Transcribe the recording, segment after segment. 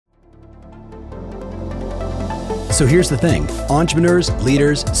So here's the thing, entrepreneurs,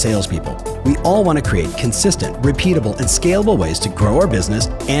 leaders, salespeople, we all want to create consistent, repeatable, and scalable ways to grow our business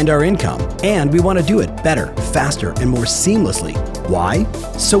and our income. And we want to do it better, faster, and more seamlessly. Why?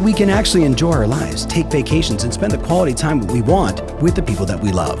 So we can actually enjoy our lives, take vacations, and spend the quality time we want with the people that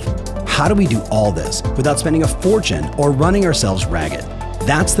we love. How do we do all this without spending a fortune or running ourselves ragged?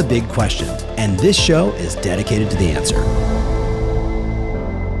 That's the big question, and this show is dedicated to the answer.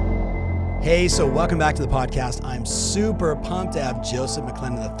 Hey, so welcome back to the podcast. I'm super pumped to have Joseph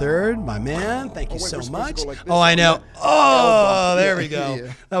McClendon III, my man. Thank you so much. I know. Oh, there we go.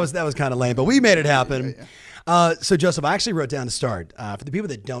 Yeah. That was kind of lame, but we made it happen. Yeah. So Joseph, I actually wrote down to start, for the people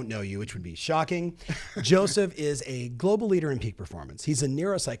that don't know you, which would be shocking, Joseph is a global leader in peak performance. He's a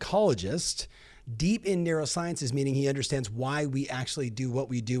neuropsychologist, deep in neurosciences, meaning he understands why we actually do what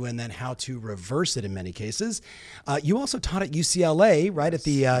we do and then how to reverse it in many cases. You also taught at UCLA, right, at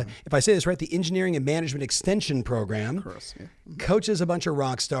the, if I say this right, the Engineering and Management Extension Program. Of course, yeah. Coaches a bunch of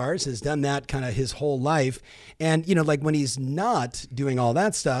rock stars, has done that kind of his whole life. And, you know, like when he's not doing all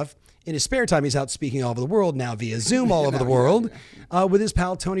that stuff, in his spare time, he's out speaking all over the world now via Zoom all over the world with his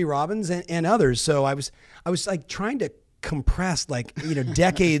pal Tony Robbins and others. So I was like trying to compress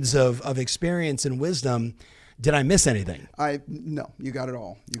decades of experience and wisdom. Did I miss anything? No, you got it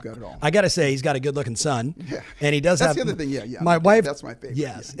all. I got to say, he's got a good looking son. Yeah. And he does that's have. That's the other thing, yeah. My wife. That's my favorite.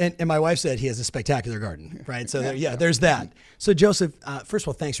 Yes. Yeah. And my wife said he has a spectacular garden, right? So there's that. So Joseph, first of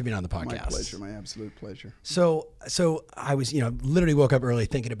all, thanks for being on the podcast. My pleasure, my absolute pleasure. So I was, literally woke up early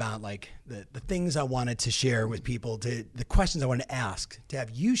thinking about like the things I wanted to share with people, the questions I wanted to ask, to have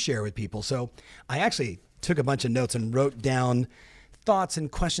you share with people. So I actually took a bunch of notes and wrote down thoughts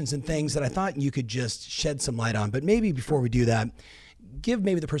and questions and things that I thought you could just shed some light on. But maybe before we do that, give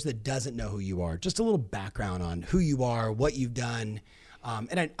maybe the person that doesn't know who you are just a little background on who you are, what you've done.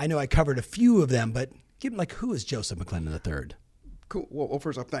 And I know I covered a few of them, but give them who is Joseph McClendon III? Cool. Well,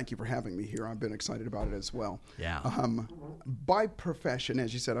 first off, thank you for having me here. I've been excited about it as well. Yeah. By profession,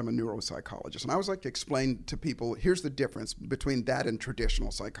 as you said, I'm a neuropsychologist. And I always like to explain to people, here's the difference between that and traditional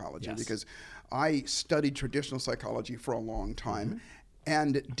psychology. Yes. Because I studied traditional psychology for a long time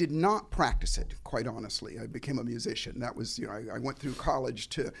and did not practice it, quite honestly. I became a musician. That was, I went through college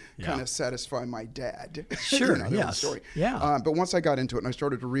to kind of satisfy my dad. Sure, yes. Story. Yeah. But once I got into it and I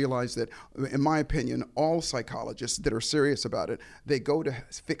started to realize that, in my opinion, all psychologists that are serious about it, they go to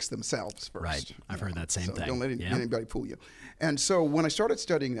fix themselves first. Right. I've heard that same thing. Don't let anybody fool you. And so when I started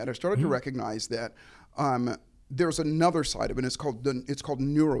studying that, I started to recognize that there's another side of it. It's called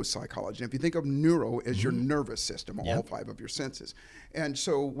neuropsychology. And if you think of neuro as your nervous system, all five of your senses. And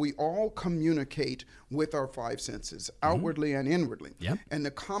so we all communicate with our five senses, outwardly and inwardly. Yep. And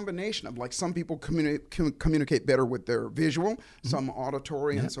the combination of, some people communicate better with their visual, some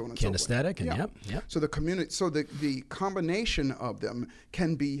auditory, and so on and so forth. Kinesthetic, and So the combination of them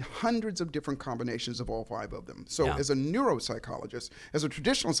can be hundreds of different combinations of all five of them. So as a neuropsychologist, as a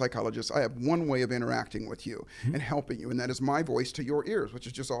traditional psychologist, I have one way of interacting with you and helping you, and that is my voice to your ears, which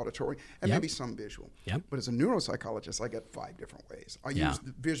is just auditory, and maybe some visual. Yep. But as a neuropsychologist, I get five different ways. I use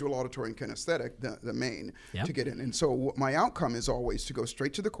the visual, auditory, and kinesthetic, the main, to get in. And so my outcome is always to go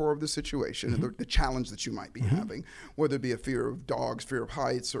straight to the core of the situation, and the challenge that you might be having, whether it be a fear of dogs, fear of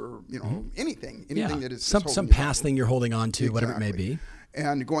heights, or anything that is some past thing you're holding on to, whatever it may be.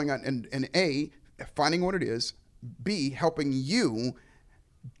 And going on, and A, finding what it is, B, helping you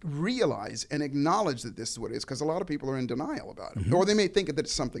realize and acknowledge that this is what it is, because a lot of people are in denial about it, or they may think that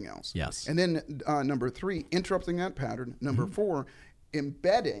it's something else. Yes. And then number three, interrupting that pattern. Number four,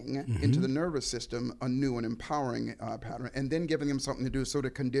 embedding into the nervous system a new and empowering pattern, and then giving them something to do, so the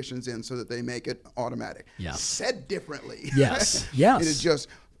conditions in so that they make it automatic. Yeah. Said differently. Yes. It is just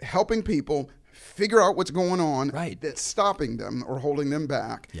helping people figure out what's going on that's stopping them or holding them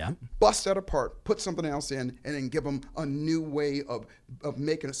back, bust that apart, put something else in, and then give them a new way of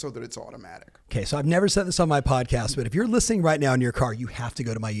making it so that it's automatic. Okay, so I've never said this on my podcast, but if you're listening right now in your car, you have to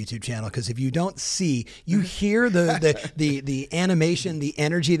go to my YouTube channel, because if you don't see, you hear the animation, the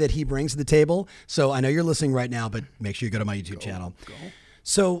energy that he brings to the table. So I know you're listening right now, but make sure you go to my YouTube channel.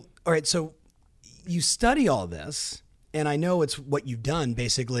 So, all right, so you study all this, and I know it's what you've done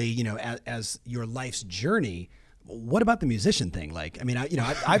basically, as your life's journey. What about the musician thing?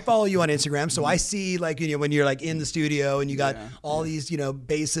 I follow you on Instagram, so I see when you're in the studio and you got all these,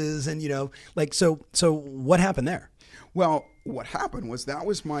 basses and, so what happened there? Well, what happened was that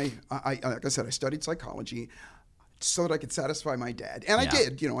was like I said, I studied psychology so that I could satisfy my dad. And I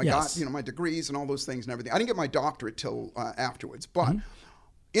did, I got, my degrees and all those things and everything. I didn't get my doctorate till afterwards, but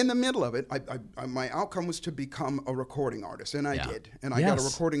in the middle of it, my outcome was to become a recording artist, and I did. And I got a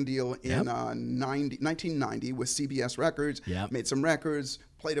recording deal in 1990 with CBS Records, made some records,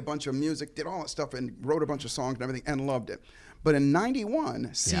 played a bunch of music, did all that stuff, and wrote a bunch of songs and everything, and loved it. But in 91,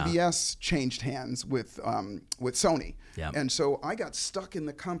 CBS changed hands with Sony. And so I got stuck in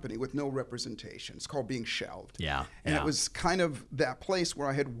the company with no representation. It's called being shelved. And it was kind of that place where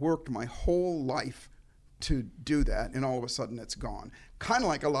I had worked my whole life to do that, and all of a sudden it's gone. Kind of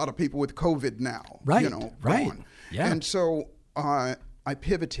like a lot of people with COVID now, gone. And so I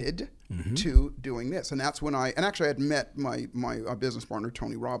pivoted to doing this, and that's when and actually I had met my business partner,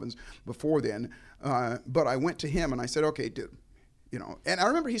 Tony Robbins, before then, but I went to him and I said, okay, dude, and I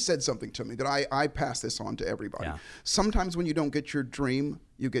remember he said something to me that I pass this on to everybody. Sometimes when you don't get your dream,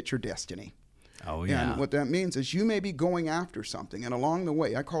 you get your destiny. Oh, yeah. And what that means is you may be going after something, and along the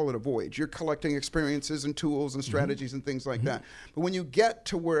way, I call it a voyage. You're collecting experiences and tools and strategies and things like that. But when you get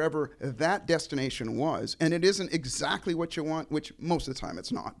to wherever that destination was, and it isn't exactly what you want, which most of the time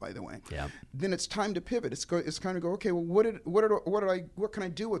it's not, by the way, then it's time to pivot. It's kind of go, okay, well, what can I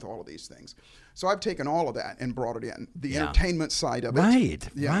do with all of these things? So I've taken all of that and brought it in, the entertainment side of it,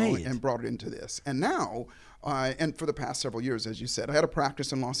 and brought it into this. And now, and for the past several years, as you said, I had a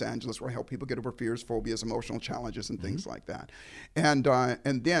practice in Los Angeles where I help people get over fears, phobias, emotional challenges, and things like that. And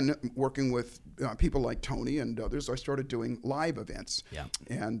then working with people like Tony and others, I started doing live events.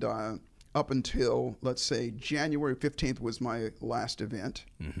 And up until, let's say, January 15th was my last event.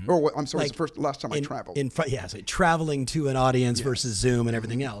 Or I'm sorry, it's the last time I traveled. So traveling to an audience versus Zoom and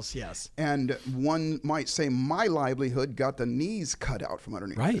everything else, And one might say my livelihood got the knees cut out from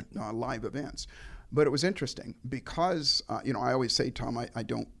underneath live events. But it was interesting because, I always say, Tom, I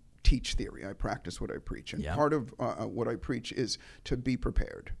don't teach theory. I practice what I preach. And part of what I preach is to be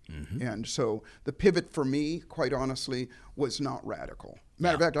prepared. And so the pivot for me, quite honestly, was not radical.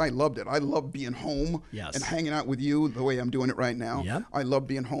 Matter of fact, I loved it. I love being home and hanging out with you the way I'm doing it right now. I love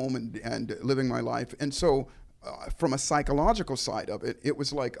being home and living my life. And so from a psychological side of it, it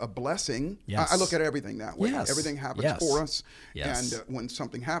was like a blessing. I look at everything that way. Everything happens for us. And when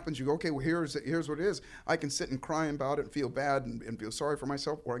something happens, you go, okay, well, here's what it is. I can sit and cry about it and feel bad and feel sorry for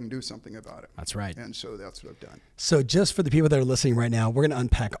myself, or I can do something about it. That's right. And so that's what I've done. So just for the people that are listening right now, we're going to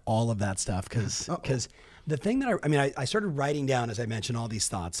unpack all of that stuff because the thing that I started writing down, as I mentioned, all these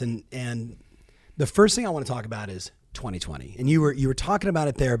thoughts. And the first thing I want to talk about is 2020. And you were talking about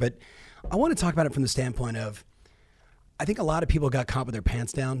it there, but I want to talk about it from the standpoint of, I think a lot of people got caught with their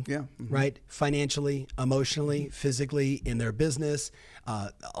pants down, right? Financially, emotionally, physically, in their business.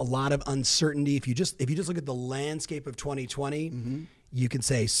 A lot of uncertainty. If you just look at the landscape of 2020, you can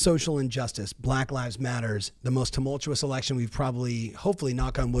say social injustice, Black Lives Matters, the most tumultuous election we've probably, hopefully,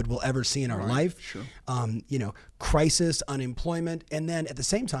 knock on wood, will ever see in our life. Crisis, unemployment, and then at the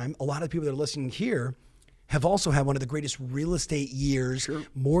same time, a lot of people that are listening here have also had one of the greatest real estate years,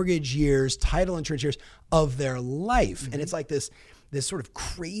 mortgage years, title insurance years of their life. And it's like this sort of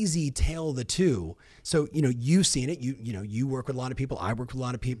crazy tale of the two. So, you've seen it. You work with a lot of people. I work with a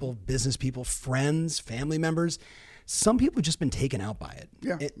lot of people, business people, friends, family members. Some people have just been taken out by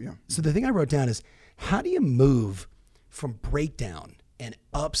it. So the thing I wrote down is, how do you move from breakdown and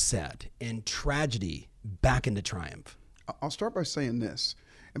upset and tragedy back into triumph? I'll start by saying this.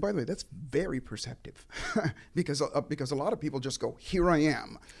 And by the way, that's very perceptive because a lot of people just go, here I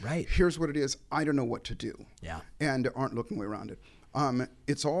am. Right. Here's what it is. I don't know what to do. And aren't looking way around it.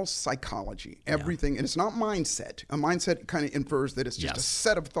 It's all psychology, everything. And it's not mindset. A mindset kind of infers that it's just a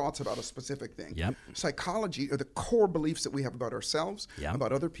set of thoughts about a specific thing. Psychology are the core beliefs that we have about ourselves,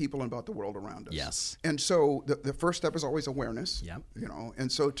 about other people, and about the world around us. And so the first step is always awareness,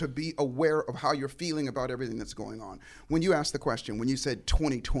 and so to be aware of how you're feeling about everything that's going on. When you asked the question, when you said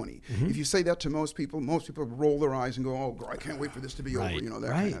 2020, if you say that to most people roll their eyes and go, oh, God, I can't wait for this to be over,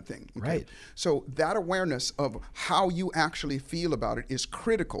 that kind of thing. Okay? So that awareness of how you actually feel about it is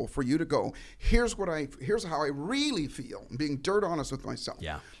critical for you to go, here's how I really feel. I'm being dirt honest with myself.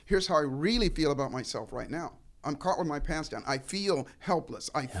 Here's how I really feel about myself right now. I'm caught with my pants down. I feel helpless.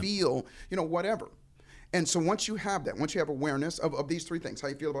 I feel, whatever. And so once you have that, once you have awareness of these three things, how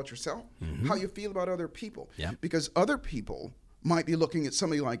you feel about yourself, how you feel about other people, because other people might be looking at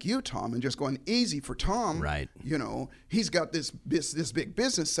somebody like you, Tom, and just going, easy for Tom. He's got this big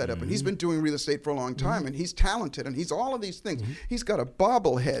business set up, and he's been doing real estate for a long time, and he's talented, and he's all of these things. He's got a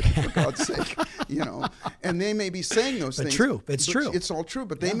bobblehead, for God's sake, And they may be saying those things. It's true. It's all true,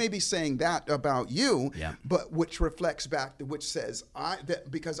 but they may be saying that about you, but which reflects back, which says,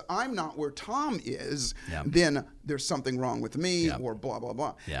 because I'm not where Tom is, then there's something wrong with me, or blah, blah,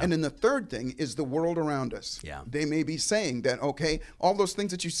 blah. And then the third thing is the world around us. They may be saying that, Okay, all those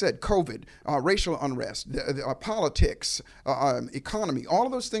things that you said, COVID, racial unrest, politics, economy, all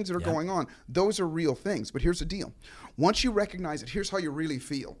of those things that are going on, those are real things. But here's the deal. Once you recognize it, here's how you really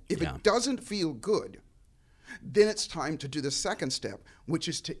feel. If it doesn't feel good, then it's time to do the second step, which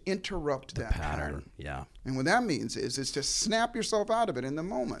is to interrupt that pattern. Yeah. And what that means is to snap yourself out of it in the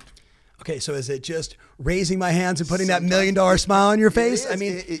moment. Okay, so is it just raising my hands and putting that $1 million smile on your face? I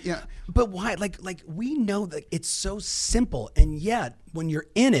mean, but why? Like we know that it's so simple, and yet when you're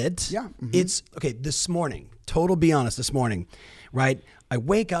in it, it's okay. This morning, be honest, this morning, right? I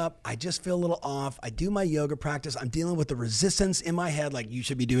wake up, I just feel a little off. I do my yoga practice. I'm dealing with the resistance in my head, like you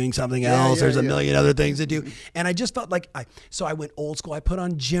should be doing something else. There's a million other things to do. And I just felt like so I went old school. I put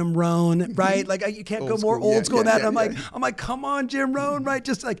on Jim Rohn, right? Like you can't go more old school than that. And I'm like, come on, Jim Rohn, right?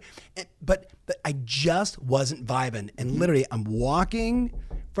 Just like, but I just wasn't vibing. And literally, I'm walking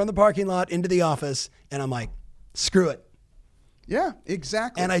from the parking lot into the office, and I'm like, screw it. Yeah,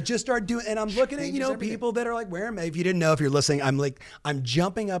 exactly. And I just started doing, and I'm looking at, people that are like wearing, if you didn't know, if you're listening, I'm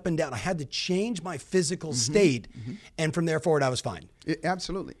jumping up and down. I had to change my physical state. And from there forward, I was fine.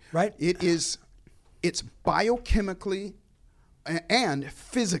 Absolutely. Right? It's biochemically and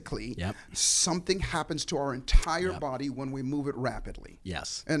physically, something happens to our entire body when we move it rapidly.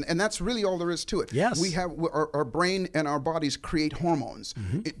 Yes. And that's really all there is to it. Yes. We have our brain and our bodies create hormones.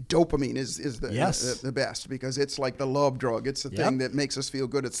 Dopamine is the best because it's like the love drug. It's the thing that makes us feel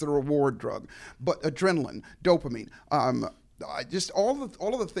good. It's the reward drug. But adrenaline, dopamine, just all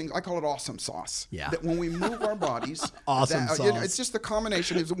of the things, I call it awesome sauce. Yeah. That when we move our bodies, awesome sauce. It's just the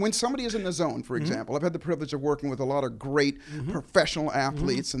combination. When somebody is in the zone, for example, I've had the privilege of working with a lot of great professional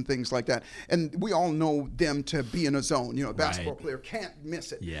athletes and things like that, and we all know them to be in a zone. A basketball player can't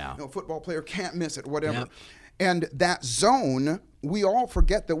miss it. Yeah. Football player can't miss it. Whatever. Yep. And that zone, we all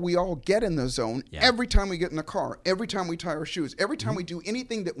forget that we all get in the zone every time we get in the car, every time we tie our shoes, every time we do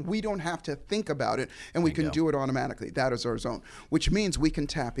anything that we don't have to think about it, and we can do it automatically. That is our zone, which means we can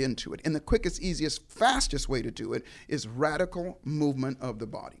tap into it. And the quickest, easiest, fastest way to do it is radical movement of the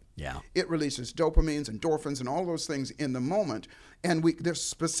body. Yeah. It releases dopamines, endorphins, and all those things in the moment. And there's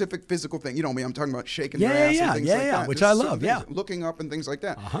specific physical thing. You know me, I'm talking about shaking your ass and things like that. Which I love, looking up and things like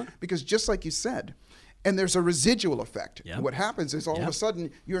that. Because just like you said, and there's a residual effect. Yep. What happens is all of a sudden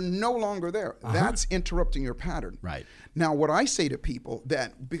you're no longer there. That's interrupting your pattern. Right. Now, what I say to people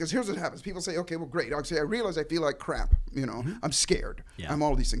because here's what happens. People say, okay, well, great. I'll say, I realize I feel like crap. I'm scared. Yeah. I'm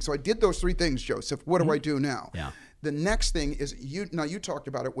all these things. So I did those 3 things, Joseph. What do I do now? Yeah. The next thing is you talked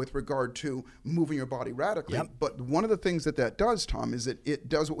about it with regard to moving your body radically. Yep. But one of the things that does, Tom, is that it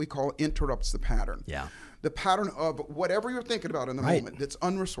does what we call interrupts the pattern. Yeah. The pattern of whatever you're thinking about in the moment that's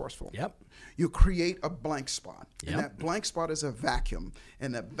unresourceful. Yep. You create a blank spot. Yep. And that blank spot is a vacuum.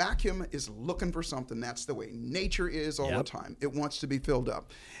 And that vacuum is looking for something. That's the way nature is all the time. It wants to be filled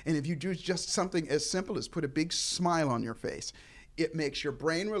up. And if you do just something as simple as put a big smile on your face, it makes your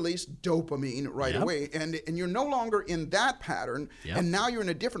brain release dopamine right away. And you're no longer in that pattern. Yep. And now you're in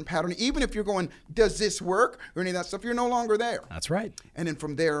a different pattern. Even if you're going, does this work? Or any of that stuff, you're no longer there. That's right. And then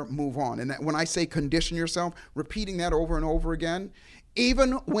from there, move on. And when I say condition yourself, repeating that over and over again,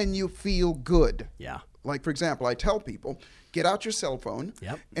 even when you feel good. Yeah. Like, for example, I tell people, get out your cell phone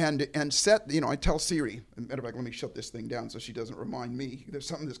and set, I tell Siri, matter of fact, let me shut this thing down so she doesn't remind me there's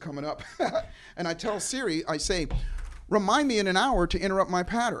something that's coming up. And I tell Siri, I say, remind me in an hour to interrupt my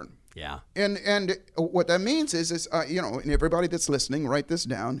pattern. Yeah. And what that means is and everybody that's listening, write this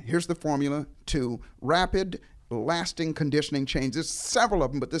down. Here's the formula to rapid, lasting conditioning change. There's several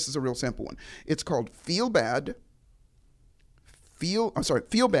of them, but this is a real simple one. It's called feel bad,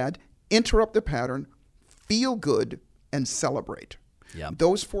 interrupt the pattern, feel good, and celebrate. Yep.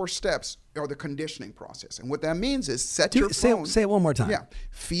 Those 4 steps are the conditioning process. And what that means is set your phone. Say it one more time. Yeah.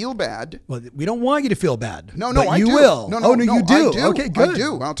 Feel bad. Well, we don't want you to feel bad. No, but I you do. will. No, you do. I do. Okay, good. I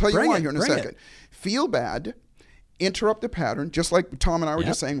do. I'll tell you why here in a second. It. Feel bad, interrupt the pattern, just like Tom and I were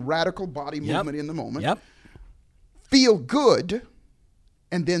just saying, radical body movement in the moment. Yep. Feel good,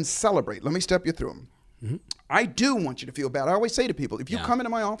 and then celebrate. Let me step you through them. I do want you to feel bad. I always say to people, if you come into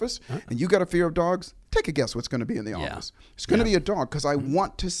my office and you got a fear of dogs, take a guess what's going to be in the office. It's going to be a dog because I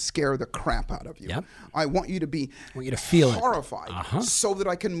want to scare the crap out of you. Yep. I want you to be feel horrified so that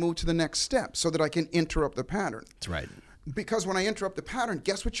I can move to the next step, so that I can interrupt the pattern. That's right. Because when I interrupt the pattern,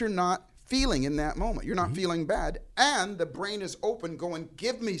 guess what you're not feeling in that moment? You're not feeling bad, and the brain is open going,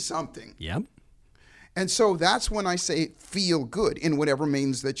 give me something. Yep. And so that's when I say feel good in whatever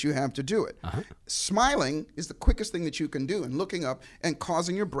means that you have to do it. Smiling is the quickest thing that you can do, and looking up and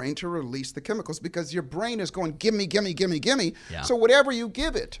causing your brain to release the chemicals, because your brain is going, gimme, gimme, gimme, gimme. Yeah. So whatever you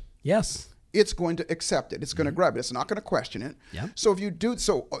give it, yes, it's going to accept it. It's going to grab it. It's not going to question it. Yeah. So if you do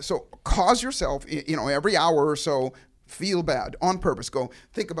so cause yourself, every hour or so, feel bad on purpose. Go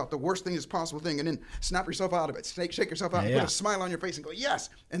think about the worst thing, is possible thing, and then snap yourself out of it. Shake yourself out. Put a smile on your face and go, yes.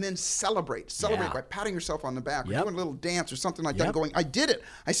 And then celebrate by patting yourself on the back or doing a little dance or something like that. And going, I did it.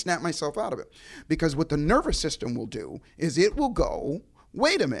 I snapped myself out of it. Because what the nervous system will do is it will go,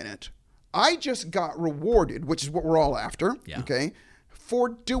 wait a minute. I just got rewarded, which is what we're all after. Okay. For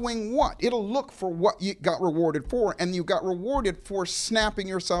doing what? It'll look for what you got rewarded for, and you got rewarded for snapping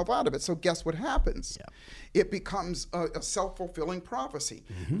yourself out of it. So guess what happens? It becomes a self-fulfilling prophecy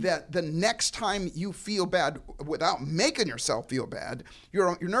that the next time you feel bad without making yourself feel bad,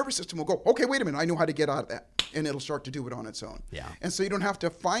 your nervous system will go, okay, wait a minute, I know how to get out of that. And it'll start to do it on its own. And so you don't have to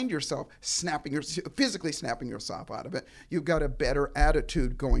find yourself physically snapping yourself out of it. You've got a better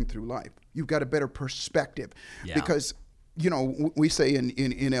attitude going through life. You've got a better perspective. Because we say in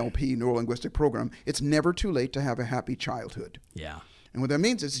NLP, Neuro-Linguistic Program, it's never too late to have a happy childhood. And what that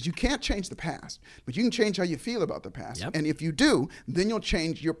means is you can't change the past, but you can change how you feel about the past. And if you do, then you'll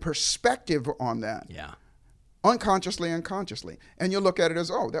change your perspective on that. Unconsciously and consciously. And you'll look at it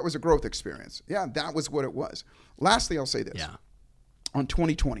as, oh, that was a growth experience. Yeah, that was what it was. Lastly, I'll say this. On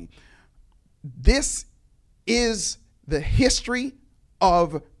 2020, this is the history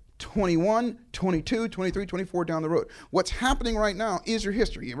of 21, 22, 23, 24 down the road. What's happening right now is your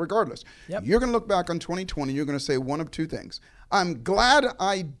history, regardless. You're going to look back on 2020, you're going to say one of two things. I'm glad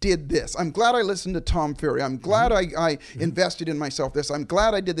I did this. I'm glad I listened to Tom Ferry. I'm glad I invested in myself this. I'm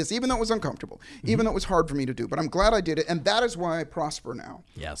glad I did this, even though it was uncomfortable, even though it was hard for me to do. But I'm glad I did it, and that is why I prosper now.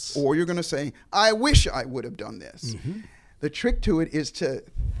 Or you're going to say, I wish I would have done this. The trick to it is to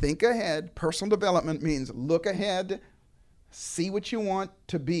think ahead. Personal development means look ahead, see what you want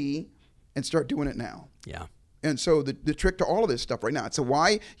to be, and start doing it now. And so the trick to all of this stuff right now, it's a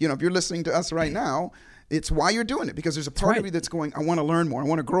why, if you're listening to us right now, it's why you're doing it, because there's a part of you that's going, I want to learn more. I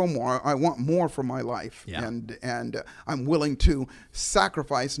want to grow more. I want more from my life. And I'm willing to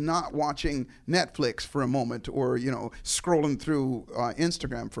sacrifice not watching Netflix for a moment or, scrolling through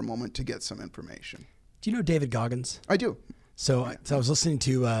Instagram for a moment to get some information. Do you know David Goggins? I do. So I was listening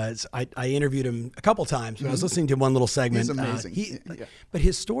to, I interviewed him a couple times, but I was listening to one little segment. He's amazing. But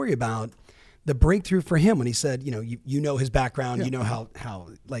his story about the breakthrough for him when he said, you know his background, you know how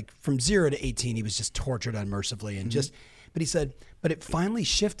like from 0 to 18, he was just tortured unmercifully and but he said, but it finally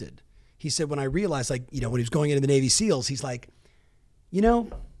shifted. He said, when I realized when he was going into the Navy SEALs, he's like, I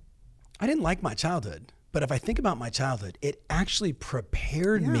didn't like my childhood. But if I think about my childhood, it actually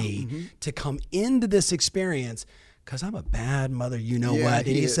prepared me to come into this experience because I'm a bad mother, what. And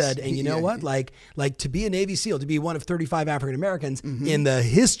he said, and you know what? Like to be a Navy SEAL, to be one of 35 African Americans in the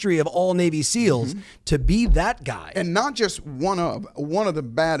history of all Navy SEAls, to be that guy. And not just one of the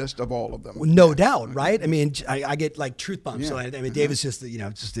baddest of all of them. No doubt, right? I mean, I get like truth bumps. So I mean, David's just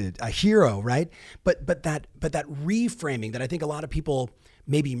a hero, right? But that reframing that I think a lot of people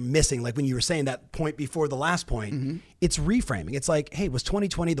may be missing, like when you were saying that point before the last point, it's reframing. It's like, hey, was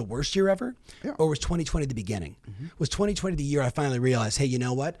 2020 the worst year ever? Or was 2020 the beginning? Was 2020 the year I finally realized, hey, you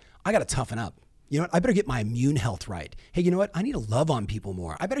know what? I got to toughen up. You know what? I better get my immune health right. Hey, you know what? I need to love on people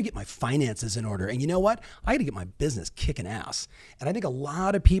more. I better get my finances in order. And you know what? I got to get my business kicking ass. And I think a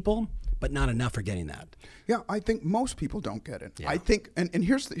lot of people, but not enough, are getting that. Yeah, I think most people don't get it. I think, and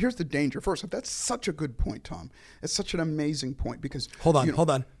here's the danger. First off, that's such a good point, Tom. It's such an amazing point because hold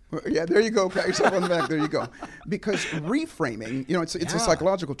on. Yeah, there you go. Pat yourself on the back. There you go. Because reframing, it's a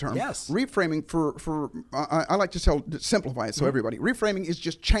psychological term. Reframing I like to simplify it so everybody. Reframing is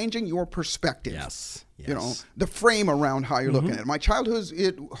just changing your perspective. The frame around how you're looking at it. My childhood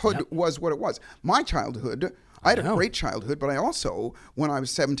was what it was. My childhood, I had a great childhood, but I also, when I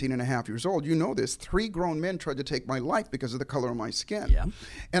was 17 and a half years old, 3 grown men tried to take my life because of the color of my skin.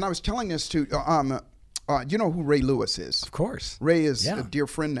 And I was telling this to, you know who Ray Lewis is? Of course. Ray is a dear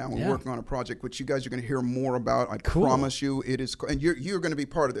friend now. We're working on a project which you guys are going to hear more about. I promise you it is, and you're going to be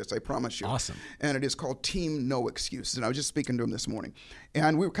part of this, I promise you. Awesome. And it is called Team No Excuses. And I was just speaking to him this morning.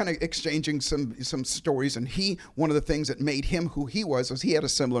 And we were kind of exchanging some stories. And one of the things that made him who he was he had a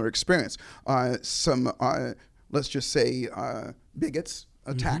similar experience. Let's just say bigots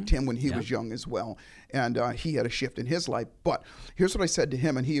attacked him when he was young as well. And he had a shift in his life. But here's what I said to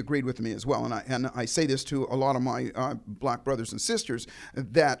him, and he agreed with me as well. And I say this to a lot of my black brothers and sisters,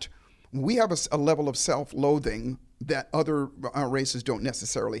 that we have a level of self-loathing that other races don't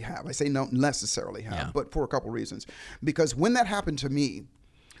necessarily have. I say don't necessarily have, but for a couple reasons. Because when that happened to me,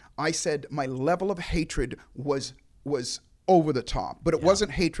 I said my level of hatred was over the top. But it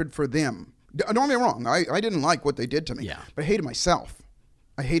wasn't hatred for them. Don't get me wrong. I didn't like what they did to me. But I hated myself.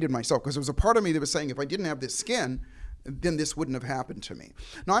 I hated myself because there was a part of me that was saying, if I didn't have this skin, then this wouldn't have happened to me.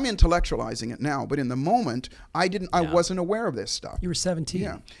 Now I'm intellectualizing it now, but in the moment, I wasn't aware of this stuff. You were 17.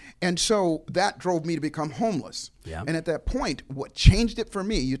 Yeah. And so that drove me to become homeless. Yeah. And at that point, what changed it for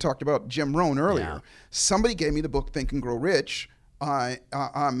me, you talked about Jim Rohn earlier. Yeah. Somebody gave me the book Think and Grow Rich by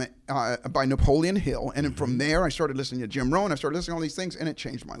Napoleon Hill. And from there, I started listening to Jim Rohn. I started listening to all these things, and it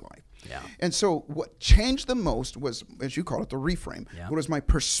changed my life. Yeah. And so what changed the most was, as you call it, the reframe. Yeah. It was my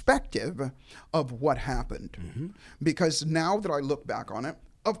perspective of what happened. Because now that I look back on it,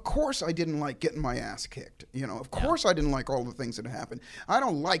 of course I didn't like getting my ass kicked. Of course I didn't like all the things that happened. I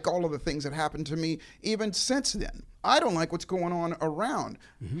don't like all of the things that happened to me even since then. I don't like what's going on around.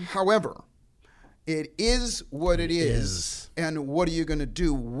 However, it is what it is. And what are you going to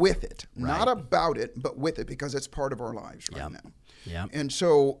do with it? Right. Not about it, but with it, because it's part of our lives right now. Yeah. And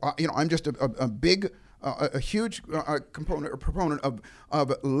so, I'm just a huge proponent of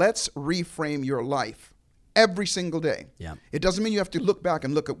let's reframe your life every single day. Yeah. It doesn't mean you have to look back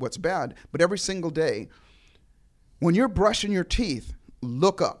and look at what's bad, but every single day, when you're brushing your teeth,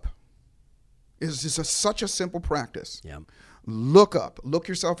 look up. It's just such a simple practice. Yeah. Look up. Look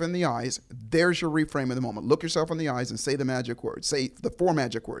yourself in the eyes. There's your reframe of the moment. Look yourself in the eyes and say the magic words. Say the 4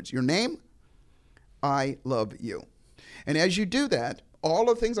 magic words. Your name, I love you. And as you do that, all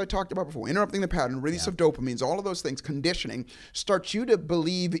of the things I talked about before, interrupting the pattern, release of dopamines, all of those things, conditioning, starts you to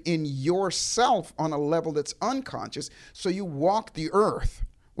believe in yourself on a level that's unconscious. So you walk the earth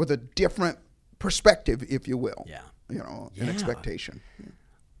with a different perspective, if you will. Yeah. An expectation.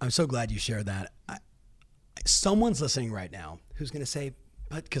 I'm so glad you shared that. Someone's listening right now who's going to say,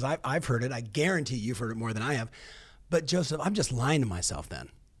 but because I've heard it, I guarantee you've heard it more than I have. But Joseph, I'm just lying to myself then.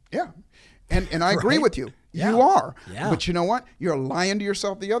 Yeah. And I agree with you. Yeah. You are. Yeah. But you know what? You're lying to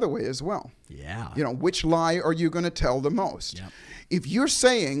yourself the other way as well. Yeah. Which lie are you going to tell the most? Yep. If you're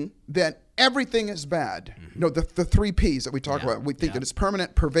saying that everything is bad, the 3 Ps that we talk about, we think that it's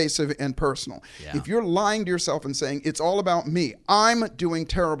permanent, pervasive, and personal. Yeah. If you're lying to yourself and saying it's all about me, I'm doing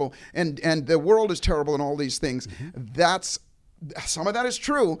terrible, and the world is terrible and all these things, some of that is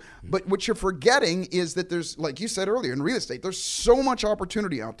true, but what you're forgetting is that there's, like you said earlier, in real estate, there's so much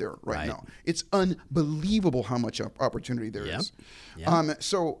opportunity out there right now. It's unbelievable how much opportunity there is. Yep.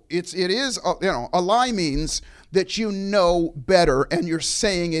 So it is a lie means that you know better and you're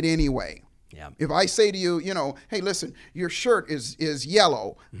saying it anyway. Yeah. If I say to you, hey, listen, your shirt is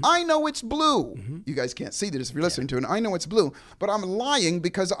yellow. I know it's blue. You guys can't see this if you're listening to it. I know it's blue, but I'm lying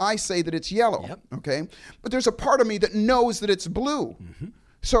because I say that it's yellow. Yep. Okay. But there's a part of me that knows that it's blue.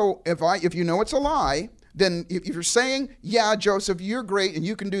 So if you know it's a lie, then if you're saying, yeah, Joseph, you're great and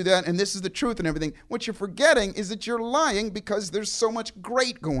you can do that and this is the truth and everything, what you're forgetting is that you're lying because there's so much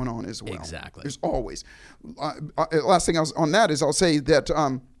great going on as well. Exactly. There's always. Last thing on that is I'll say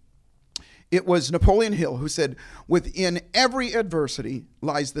that it was Napoleon Hill who said, within every adversity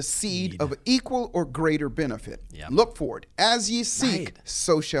lies the seed of equal or greater benefit. Yep. Look for it. As ye seek,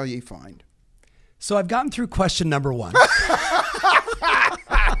 so shall ye find. So I've gotten through question number 1.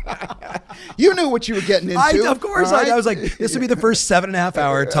 You knew what you were getting into. Of course. Right? I was like, this will be the first 7.5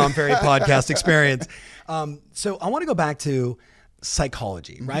 hour Tom Ferry podcast experience. So I want to go back to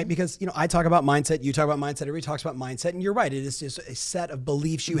psychology, right? Because, I talk about mindset, you talk about mindset, everybody talks about mindset, and you're right. It is just a set of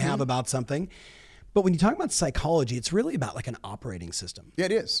beliefs you have about something. But when you talk about psychology, it's really about like an operating system.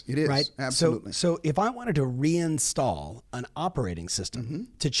 It is. It is. Right? Absolutely. So if I wanted to reinstall an operating system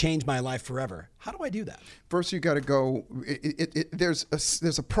to change my life forever, how do I do that? First, you got to go. There's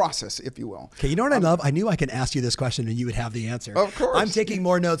a process, if you will. Okay, you know what I love? I knew I could ask you this question and you would have the answer. Of course. I'm taking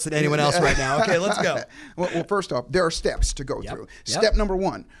more notes than anyone else right now. Okay, let's go. Well, first off, there are steps to go through. Step number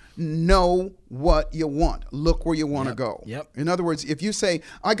 1, know what you want. Look where you want to go. Yep. In other words, if you say,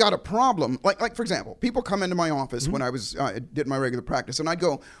 I got a problem, like for example, people come into my office when I did my regular practice, and I'd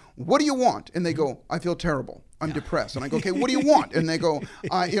go, what do you want? And they go, I feel terrible. I'm depressed. And I go, okay, what do you want? And they go,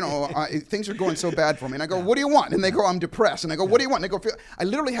 things are going so bad for me. And I go, what do you want? And they go, I'm depressed. And I go, what do you want? And they go, I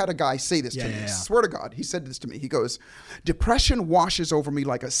literally had a guy say this to me. I swear to God, he said this to me. He goes, depression washes over me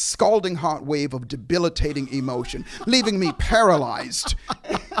like a scalding hot wave of debilitating emotion, leaving me paralyzed.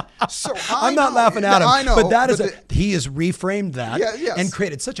 So I'm not laughing at him. I know, but that is he has reframed that and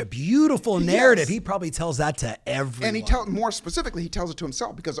created such a beautiful narrative. He probably tells that to everyone. And more specifically, he tells it to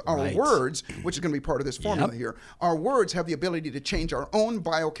himself because our words, which is going to be part of this formula here, our words have the ability to change our own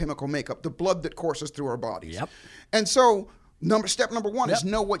biochemical makeup, the blood that courses through our bodies. Yep. And so Step number one is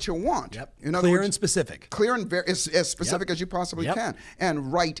know what you want. Yep. In other Clear words, and specific. Clear and as specific as you possibly can,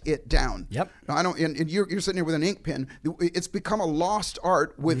 and write it down. Yep. Now, I don't. And you're sitting here with an ink pen. It's become a lost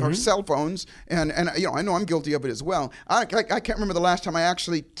art with our cell phones, and I know I'm guilty of it as well. I can't remember the last time I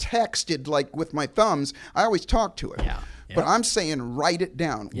actually texted like with my thumbs. I always talk to it. Yeah. But I'm saying write it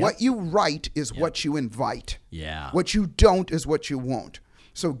down. Yep. What you write is what you invite. Yeah. What you don't is what you won't.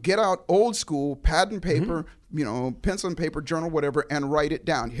 So get out old school, pad and paper, pencil and paper, journal, whatever, and write it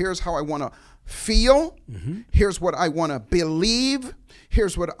down. Here's how I want to feel. Here's what I want to believe.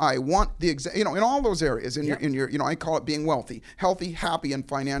 Here's what I want. In all those areas. In your, I call it being wealthy, healthy, happy, and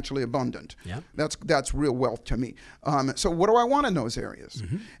financially abundant. Yeah. That's real wealth to me. So what do I want in those areas?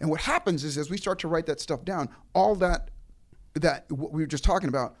 And what happens is as we start to write that stuff down, all that what we were just talking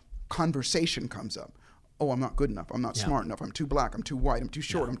about, conversation comes up. Oh, I'm not good enough. I'm not smart enough. I'm too black. I'm too white. I'm too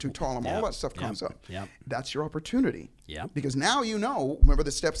short. I'm too tall. All that stuff comes up. That's your opportunity. Because now remember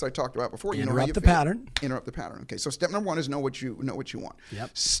the steps I talked about before. Interrupt the pattern. Interrupt the pattern. Okay, so step number one is know what you want.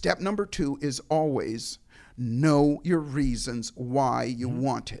 Yep. Step number two is always know your reasons why you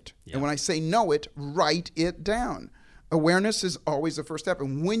want it. And when I say know it, write it down. Awareness is always the first step.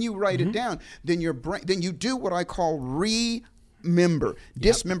 And when you write it down, then your brain, then you do what I call remember.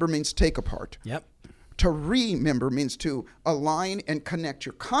 Dismember means take apart. Yep. To remember means to align and connect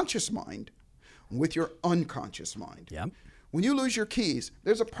your conscious mind with your unconscious mind. Yep. When you lose your keys,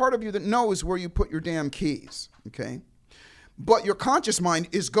 there's a part of you that knows where you put your damn keys, okay? But your conscious mind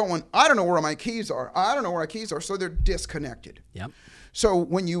is going, I don't know where my keys are. I don't know where my keys are, so they're disconnected. Yep. So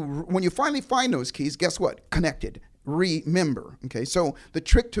when you finally find those keys, guess what? Connected. Remember. Okay, so the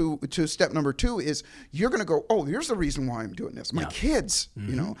trick to step number two is you're going to go, oh, here's the reason why I'm doing this. My kids,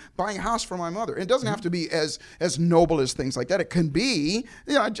 buying a house for my mother. It doesn't have to be as noble as things like that. It can be,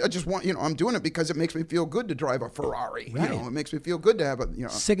 I just want, I'm doing it because it makes me feel good to drive a Ferrari. Right. It makes me feel good to have a,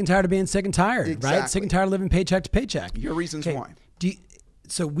 sick and tired of being sick and tired, Exactly. right? Sick and tired of living paycheck to paycheck. Your reasons why.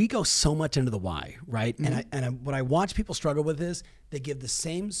 So we go so much into the why, right? And what I watch people struggle with is they give the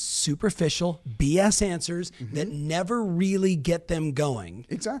same superficial BS answers that never really get them going.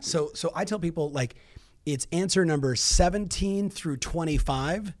 Exactly. So I tell people like it's answer number 17 through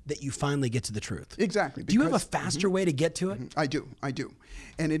 25 that you finally get to the truth. Exactly. Do you have a faster way to get to it? I do.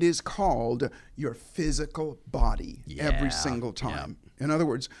 And it is called your physical body every single time. Yeah. In other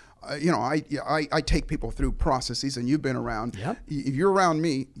words, I take people through processes, and you've been around. Yep. If you're around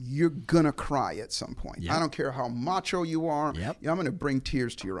me, you're gonna cry at some point. Yep. I don't care how macho you are. Yep. I'm gonna bring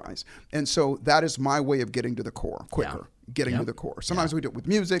tears to your eyes. And so that is my way of getting to the core quicker. Getting to the core. Sometimes we do it with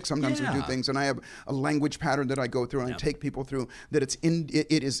music. Sometimes we do things, and I have a language pattern that I go through, and I take people through. That it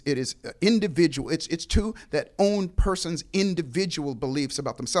is individual. It's to that own person's individual beliefs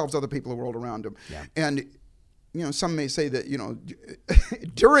about themselves, other people, the world around them, and. Some may say that,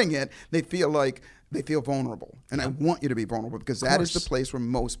 during it, they feel vulnerable. And I want you to be vulnerable because that is the place where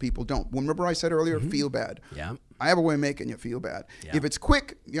most people don't. Remember I said earlier, feel bad. Yeah. I have a way of making you feel bad. Yeah. If it's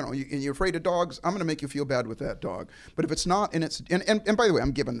quick, and you're afraid of dogs, I'm going to make you feel bad with that dog. But if it's not, and it's, and by the way,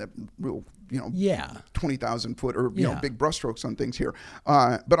 I'm giving the real, 20,000 foot or, big brushstrokes on things here.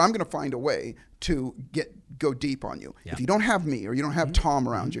 But I'm going to find a way to go deep on you. Yeah. If you don't have me or you don't have Tom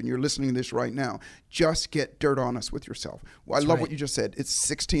around you and you're listening to this right now, just get dirt honest with yourself. Well, I love what you just said. It's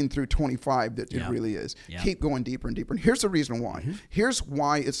 16 through 25 that it really is. Yeah. Keep going deeper and deeper. And here's the reason why. Here's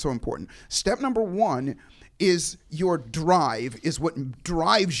why it's so important. Step number one is your drive, is what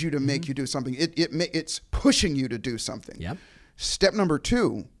drives you to make you do something. It's pushing you to do something. Yep. Step number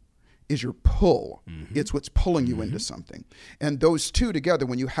two is your pull. It's what's pulling you into something. And those two together,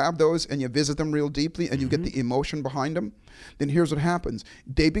 when you have those and you visit them real deeply and you get the emotion behind them, then here's what happens.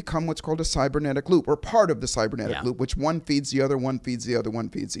 They become what's called a cybernetic loop, or part of the cybernetic loop, which one feeds the other, one feeds the other, one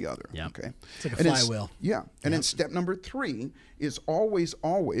feeds the other. Yeah. Okay. It's like a flywheel. And then step number three is always,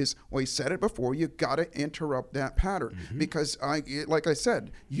 we said it before, you got to interrupt that pattern. Because like I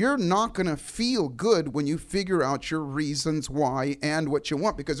said, you're not going to feel good when you figure out your reasons why and what you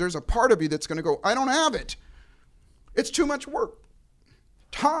want, because there's a part of you that's going to go, I don't have it. It's too much work.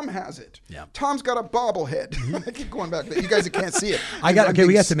 Tom has it. Yeah. Tom's got a bobblehead. I keep going back there. You guys can't see it.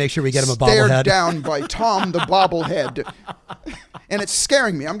 We have to make sure we get him a bobblehead. Stared down by Tom the bobblehead. And it's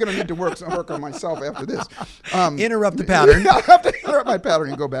scaring me. I'm going to need to work on myself after this. Interrupt the pattern. I have to interrupt my pattern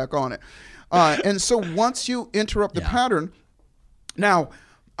and go back on it. And so once you interrupt the pattern, now,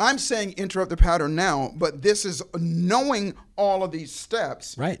 I'm saying interrupt the pattern now, but this is knowing all of these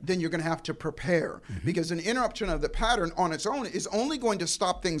steps. Right. Then you're going to have to prepare, because an interruption of the pattern on its own is only going to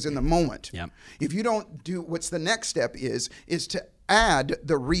stop things in the moment. Yep. If you don't do what's the next step is to add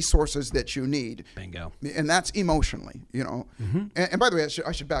the resources that you need. Bingo. And that's emotionally, And by the way,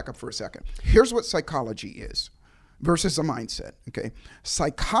 I should back up for a second. Here's what psychology is versus a mindset, okay?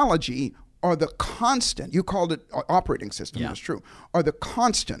 Psychology are the constant, you called it operating system, that's true, are the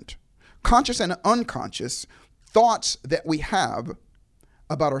constant, conscious and unconscious thoughts that we have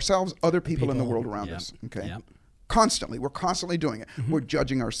about ourselves, other people in the world around us, okay? Yep. Constantly. We're constantly doing it. We're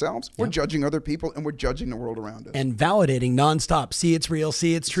judging ourselves, we're judging other people, and we're judging the world around us. And validating nonstop. See it's real,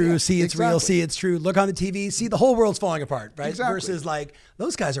 see it's true, see it's real, see it's true. Look on the TV, see the whole world's falling apart, right? Exactly. Versus like,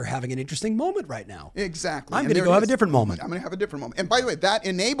 those guys are having an interesting moment right now. Exactly. I'm going to go have a different moment. I'm going to have a different moment. And by the way, that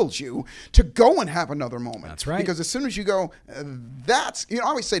enables you to go and have another moment. That's right. Because as soon as you go, I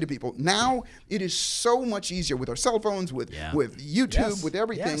always say to people, now it is so much easier with our cell phones, with YouTube, with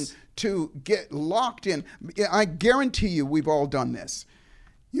everything, to get locked in. I guarantee you we've all done this.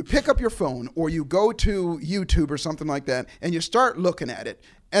 You pick up your phone or you go to YouTube or something like that and you start looking at it.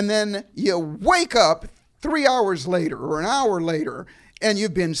 And then you wake up 3 hours later or an hour later and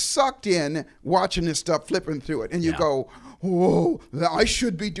you've been sucked in watching this stuff, flipping through it. And you go, whoa, I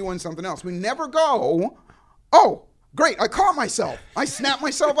should be doing something else. We never go, oh, great, I caught myself. I snapped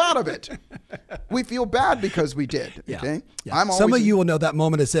myself out of it. We feel bad because we did, okay? Yeah. Some of you will know that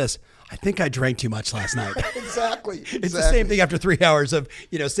moment is this. I think I drank too much last night. Exactly. It's the same thing after 3 hours of,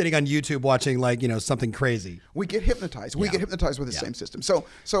 sitting on YouTube watching something crazy. We get hypnotized. We get hypnotized with the same system. So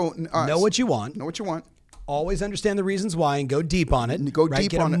know what you want. Know what you want. Always understand the reasons why and go deep on it. And go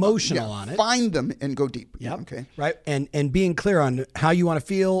deep get on emotional on it. Find them and go deep. Yep. Okay. Right. And being clear on how you want to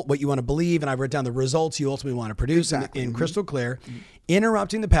feel, what you want to believe. And I wrote down the results you ultimately want to produce in crystal clear.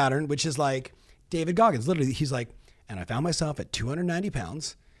 Interrupting the pattern, which is like David Goggins. Literally, he's like, and I found myself at 290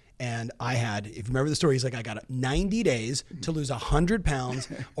 pounds. And I had, if you remember the story, he's like, I got 90 days to lose 100 pounds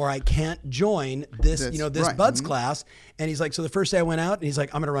or I can't join this Buds class. And he's like, so the first day I went out and he's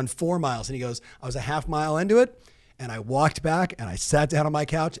like, I'm going to run 4 miles. And he goes, I was a half mile into it. And I walked back and I sat down on my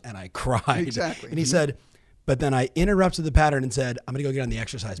couch and I cried. Exactly. And he said, but then I interrupted the pattern and said, I'm going to go get on the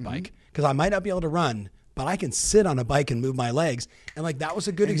exercise bike because I might not be able to run, but I can sit on a bike and move my legs. And like, that was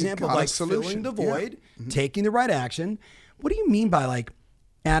a good example of like filling the void, taking the right action. What do you mean by like,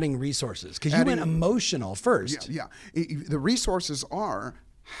 adding resources? Because you went emotional first. Yeah. The resources are,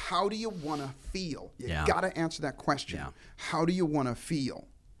 how do you want to feel? You got to answer that question. Yeah. How do you want to feel?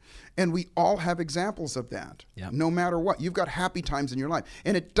 And we all have examples of that, no matter what. You've got happy times in your life.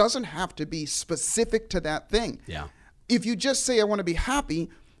 And it doesn't have to be specific to that thing. Yeah. If you just say, I want to be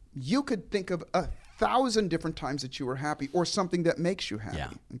happy, you could think of 1,000 different times that you were happy or something that makes you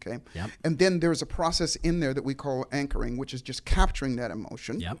happy. Okay. Yep. And then there's a process in there that we call anchoring, which is just capturing that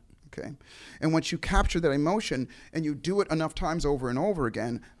emotion. Yep. Okay. And once you capture that emotion and you do it enough times over and over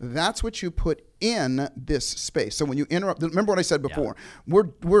again, that's what you put in this space. So when you interrupt, remember what I said before,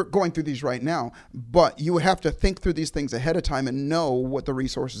 we're going through these right now, but you have to think through these things ahead of time and know what the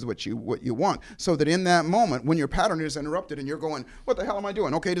resources, what you want, so that in that moment, when your pattern is interrupted and you're going, what the hell am I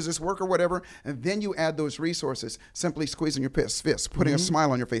doing? Okay, does this work or whatever? And then you add those resources, simply squeezing your fist, putting a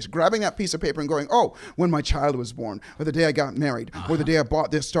smile on your face, grabbing that piece of paper and going, oh, when my child was born, or the day I got married, or the day I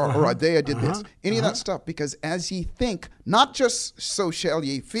bought this star, or the day I did this, any of that stuff, because as ye think, not just so shall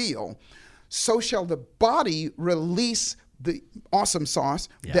ye feel, so shall the body release the awesome sauce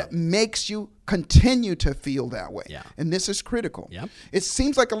that makes you continue to feel that way. Yeah. And this is critical. Yep. It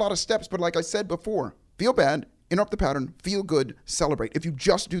seems like a lot of steps, but like I said before, feel bad, interrupt the pattern, feel good, celebrate. If you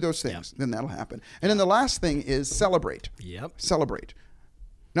just do those things, then that'll happen. And then the last thing is celebrate. Yep. Celebrate.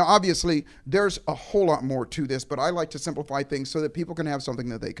 Now, obviously, there's a whole lot more to this, but I like to simplify things so that people can have something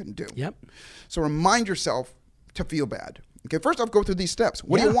that they can do. Yep. So remind yourself to feel bad. Okay, first off, go through these steps.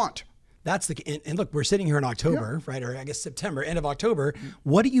 What do you want? That's and look, we're sitting here in October, right? Or I guess September, end of October.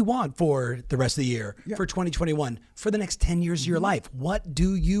 What do you want for the rest of the year, for 2021, for the next 10 years of your life? What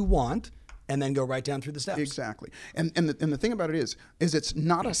do you want? And then go right down through the steps. Exactly. And the thing about it is it's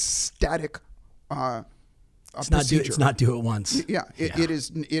not a static It's not do it once. It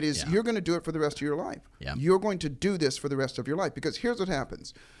is. You're going to do it for the rest of your life. Yeah. You're going to do this for the rest of your life, because here's what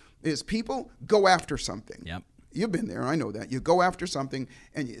happens is people go after something. Yep. You've been there. I know that. You go after something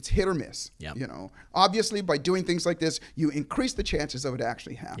and it's hit or miss. Yep. Obviously by doing things like this, you increase the chances of it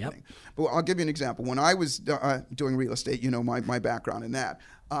actually happening. Yep. But I'll give you an example. When I was doing real estate, my background in that,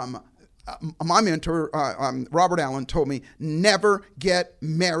 my mentor, Robert Allen, told me, never get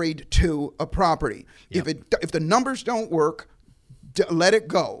married to a property. Yep. If the numbers don't work, let it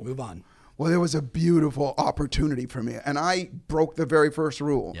go. Move on. Well, there was a beautiful opportunity for me, and I broke the very first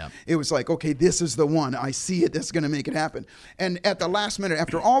rule. Yep. It was like, okay, this is the one. I see it. This is going to make it happen. And at the last minute,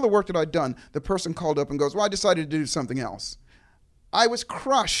 after all the work that I'd done, the person called up and goes, well, I decided to do something else. I was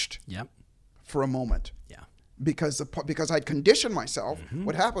crushed for a moment. Because I'd conditioned myself.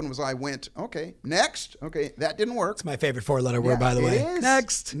 What happened was I went, okay, next. Okay, that didn't work. It's my favorite 4-letter word, by the way.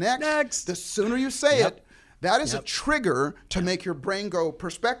 Next. The sooner you say it, that is a trigger to make your brain go,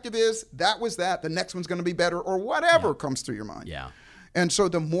 perspective is, that was that, the next one's going to be better, or whatever comes through your mind. Yeah. And so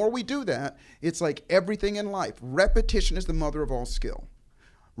the more we do that, it's like everything in life. Repetition is the mother of all skill.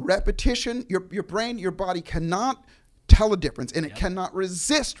 Repetition, your brain, your body cannot tell a difference, and it cannot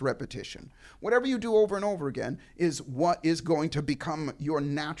resist repetition. Whatever you do over and over again is what is going to become your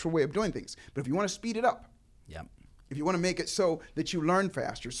natural way of doing things. But if you want to speed it up, if you want to make it so that you learn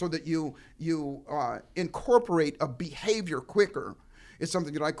faster, so that you incorporate a behavior quicker, it's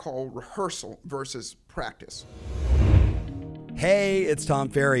something that I call rehearsal versus practice. Hey, it's Tom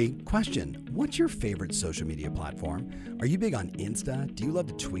Ferry. Question: what's your favorite social media platform? Are you big on Insta? Do you love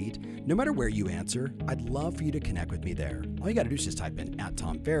to tweet? No matter where you answer, I'd love for you to connect with me there. All you got to do is just type in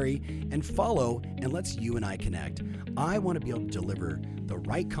 @TomFerry and follow, and let's you and I connect. I want to be able to deliver the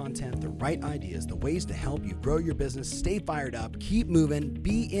right content, the right ideas, the ways to help you grow your business, stay fired up, keep moving,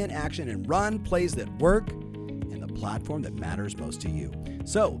 be in action, and run plays that work in the platform that matters most to you.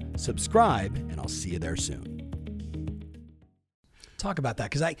 So subscribe, and I'll see you there soon. Talk about that,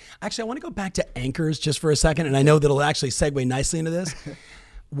 because I want to go back to anchors just for a second, and I know that'll actually segue nicely into this.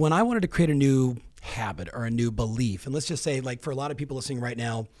 When I wanted to create a new habit or a new belief, and let's just say, like, for a lot of people listening right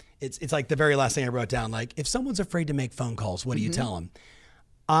now, it's like the very last thing I wrote down. Like, if someone's afraid to make phone calls, what do you tell them?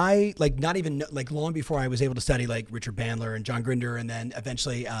 I long before I was able to study like Richard Bandler and John Grinder, and then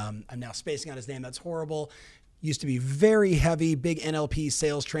eventually I'm now spacing on his name. That's horrible. Used to be very heavy, big NLP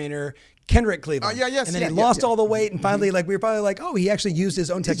sales trainer, Kendrick Cleveland. And then he lost all the weight, and finally, we were probably like, oh, he actually used his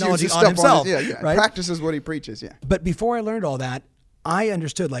own technology on himself. Right? Practices what he preaches, But before I learned all that, I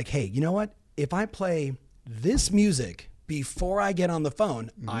understood, like, hey, you know what? If I play this music before I get on the phone,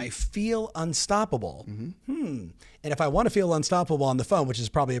 I feel unstoppable. And if I want to feel unstoppable on the phone, which is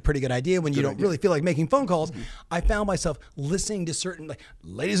probably a pretty good idea when you don't really feel like making phone calls, I found myself listening to certain, like,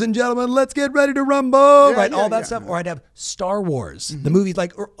 ladies and gentlemen, let's get ready to rumble, all that stuff. Or I'd have Star Wars, the movies,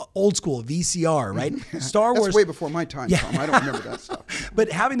 like old school VCR, right? Star Wars. That's way before my time, Tom. I don't remember that stuff.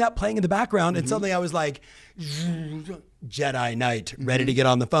 But having that playing in the background, and suddenly I was like, Jedi Knight, ready to get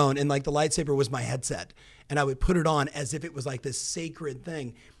on the phone. And like the lightsaber was my headset. And I would put it on as if it was like this sacred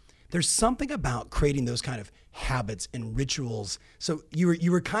thing. There's something about creating those kind of habits and rituals. So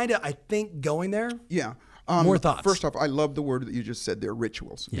you were kind of, I think, going there. Yeah. More thoughts. First off, I love the word that you just said there,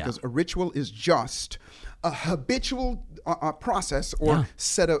 rituals. Because a ritual is just a habitual process or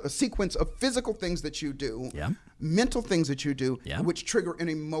a sequence of physical things that you do, mental things that you do, which trigger an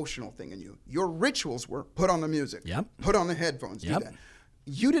emotional thing in you. Your rituals were put on the music, put on the headphones, do that.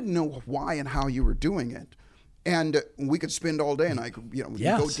 You didn't know why and how you were doing it. And we could spend all day, and I could,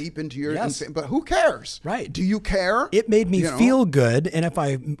 go deep into your. But who cares? Right? Do you care? It made me feel good, and if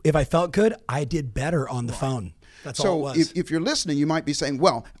I felt good, I did better on the phone. That's all it was. So if you're listening, you might be saying,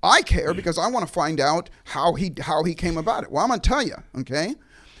 "Well, I care because I want to find out how he came about it." Well, I'm going to tell you. Okay,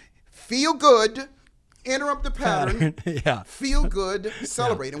 feel good. Interrupt the pattern. Feel good.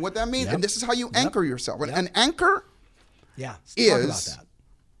 Celebrate, and what that means, and this is how you anchor yourself. An anchor. Is talk about that.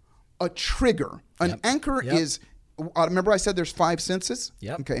 A trigger. An anchor is, remember I said there's 5 senses?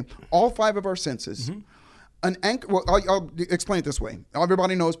 Okay. All 5 of our senses. An anchor, well, I'll explain it this way.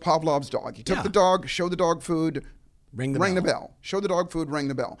 Everybody knows Pavlov's dog. He took the dog, showed the dog food, rang the bell. Show the dog food, rang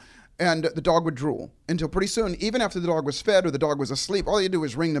the bell. And the dog would drool until pretty soon, even after the dog was fed or the dog was asleep, all he had to do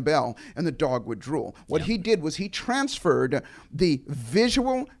was ring the bell and the dog would drool. What he did was he transferred the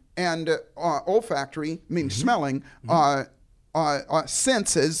visual and olfactory, meaning smelling,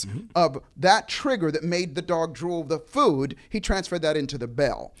 senses of that trigger that made the dog drool the food, he transferred that into the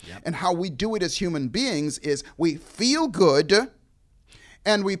bell. And how we do it as human beings is we feel good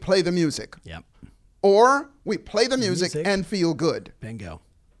and we play the music. Or we play the music and feel good. Bingo.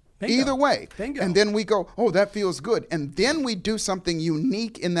 Either way. And then we go, oh, that feels good. And then we do something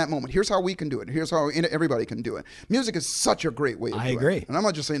unique in that moment. Here's how we can do it. Here's how everybody can do it. Music is such a great way to do it. I agree. And I'm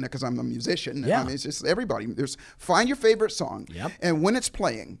not just saying that because I'm a musician. I mean, it's just everybody. Find your favorite song. And when it's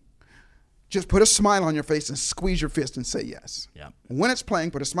playing, just put a smile on your face and squeeze your fist and say yes. When it's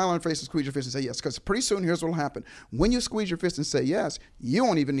playing, put a smile on your face and squeeze your fist and say yes. Because pretty soon, here's what will happen. When you squeeze your fist and say yes, you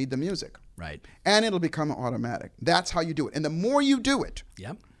won't even need the music. And it'll become automatic. That's how you do it. And the more you do it,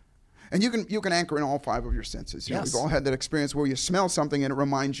 and you can anchor in all 5 of your senses. We've all had that experience where you smell something and it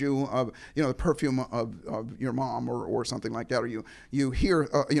reminds you of the perfume of your mom or something like that, or you hear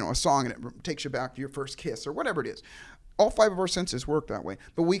a song and it takes you back to your first kiss or whatever it is. All 5 of our senses work that way,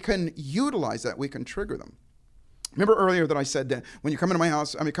 but we can utilize that. We can trigger them. Remember earlier that I said that when you come into my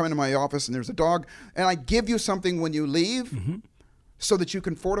house, come into my office and there's a dog, and I give you something when you leave so that you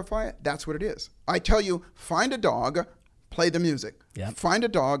can fortify it? That's what it is. I tell you, find a dog, play the music. Yep. Find a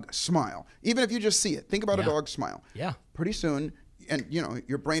dog, smile. Even if you just see it, think about a dog, smile. Yeah. Pretty soon, and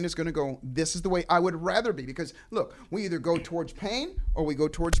your brain is going to go, this is the way I would rather be. Because look, we either go towards pain or we go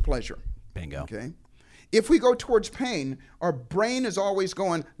towards pleasure. Bingo. Okay. If we go towards pain, our brain is always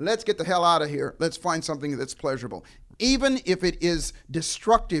going, let's get the hell out of here. Let's find something that's pleasurable. Even if it is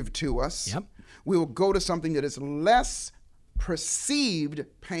destructive to us, we will go to something that is less perceived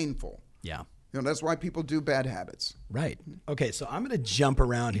painful. Yeah. That's why people do bad habits. Right. Okay, so I'm going to jump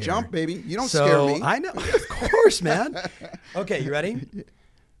around here. Jump, baby. You don't scare me. I know. Of course, man. Okay, you ready?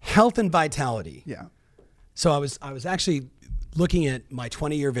 Health and vitality. Yeah. So I was actually looking at my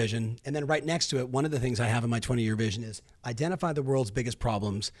 20-year vision, and then right next to it, one of the things I have in my 20-year vision is identify the world's biggest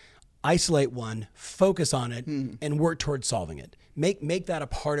problems, isolate one, focus on it, and work towards solving it. Make that a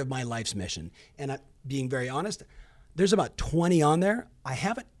part of my life's mission. And being very honest, there's about 20 on there.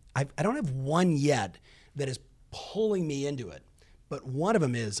 I don't have one yet that is pulling me into it, but one of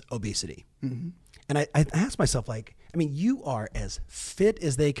them is obesity. And I asked myself, you are as fit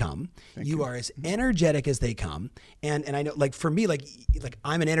as they come. You are as energetic as they come. And I know, for me,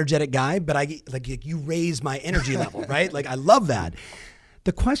 I'm an energetic guy, but you raise my energy level, right? I love that.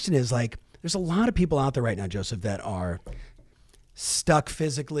 The question is, there's a lot of people out there right now, Joseph, that are stuck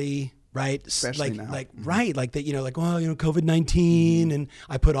physically, right? Especially now. COVID-19, and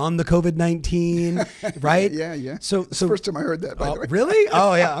I put on the COVID-19, right? Yeah. So first time I heard that, by the way. Really?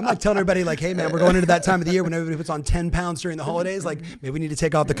 Oh yeah. I'm telling everybody hey man, we're going into that time of the year when everybody puts on 10 pounds during the holidays. Maybe we need to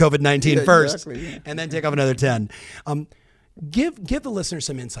take off the COVID-19 first, and then take off another 10. Give the listeners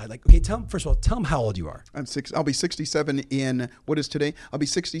some insight. First of all, tell them how old you are. I'll be 67 in, what is today? I'll be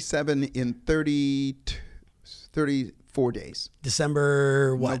 67 in 34 days.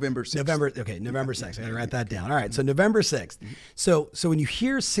 December what? November 6th. November 6th. I gotta write that down. All right, so November 6th. So when you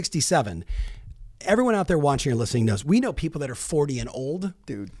hear 67, everyone out there watching or listening knows, we know people that are 40 and old.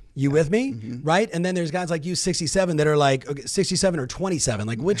 Dude. You with me? Right? And then there's guys like you, 67, that are 67 or 27.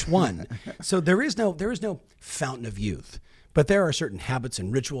 Which one? So there is no fountain of youth. But there are certain habits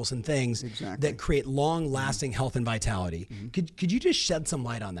and rituals and things that create long-lasting health and vitality. Could you just shed some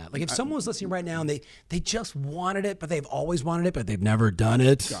light on that? If someone was listening right now and they just wanted it, but they've always wanted it, but they've never done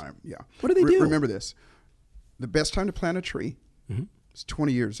it. Yeah. What do they do? Remember this. The best time to plant a tree is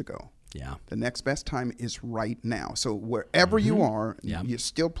 20 years ago. Yeah. The next best time is right now. So wherever you are, you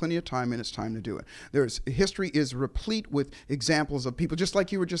still plenty of time, and it's time to do it. History is replete with examples of people, just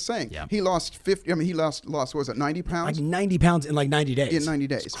like you were just saying. Yeah. He lost 50. He lost. What was it, 90 pounds? 90 pounds in 90 days. In 90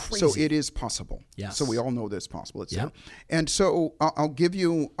 days. It's crazy. So it is possible. Yes. So we all know that it's possible. And so I'll give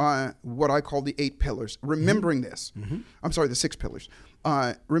you what I call the 8 pillars. Remembering this. I'm sorry, the 6 pillars.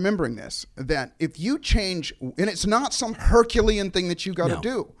 Remembering this, that if you change, and it's not some Herculean thing that you got to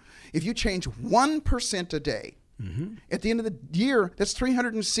do. If you change 1% a day, at the end of the year, that's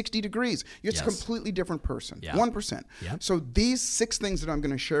 360 degrees. It's a completely different person. 1%. So these 6 things that I'm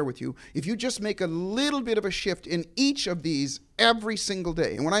going to share with you, if you just make a little bit of a shift in each of these every single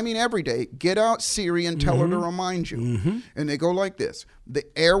day, and when I mean every day, get out Siri and tell her to remind you. And they go like this. The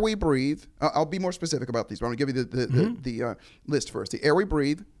air we breathe, I'll be more specific about these, but I'm going to give you the list first. The air we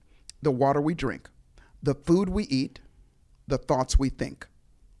breathe, the water we drink, the food we eat, the thoughts we think,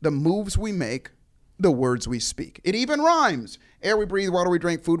 the moves we make, the words we speak. It even rhymes. Air we breathe, water we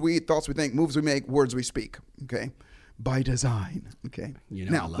drink, food we eat, thoughts we think, moves we make, words we speak. Okay? By design. Okay?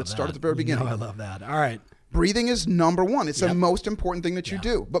 Now, let's start at the very beginning. I love that. All right. Breathing is number one. It's the most important thing that you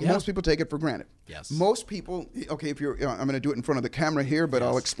do, but most people take it for granted. Yes. Most people, if you're, I'm going to do it in front of the camera here, but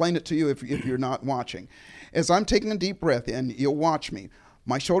I'll explain it to you if you're not watching. As I'm taking a deep breath in, you'll watch me.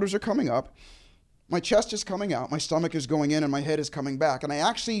 My shoulders are coming up. My chest is coming out, my stomach is going in, and my head is coming back. And I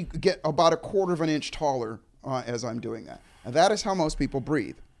actually get about 1/4 of an inch taller as I'm doing that. And that is how most people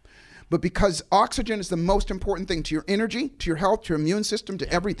breathe. But because oxygen is the most important thing to your energy, to your health, to your immune system, to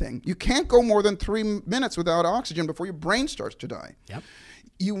everything, you can't go more than 3 minutes without oxygen before your brain starts to die. Yep.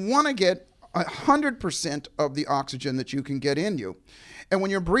 You want to get 100% of the oxygen that you can get in you. And when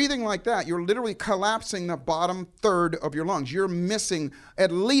you're breathing like that, you're literally collapsing the bottom third of your lungs. You're missing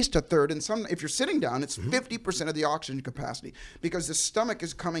at least 1/3. And if you're sitting down, it's 50% of the oxygen capacity because the stomach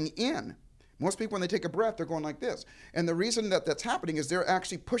is coming in. Most people, when they take a breath, they're going like this. And the reason that that's happening is they're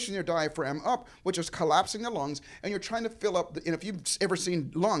actually pushing their diaphragm up, which is collapsing the lungs, and you're trying to fill up, and if you've ever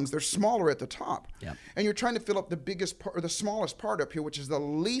seen lungs, they're smaller at the top. Yep. And you're trying to fill up the biggest part, or the smallest part up here, which is the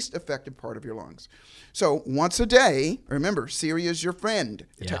least effective part of your lungs. So once a day, remember, Siri is your friend.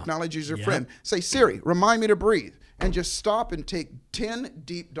 Technology is your friend. Say, Siri, remind me to breathe. And just stop and take 10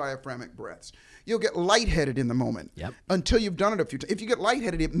 deep diaphragmatic breaths. You'll get lightheaded in the moment until you've done it a few times. If you get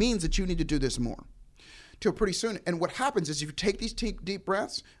lightheaded, it means that you need to do this more. Till pretty soon. And what happens is if you take these deep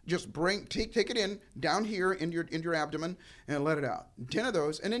breaths, just take it in down here in your abdomen and let it out. 10 of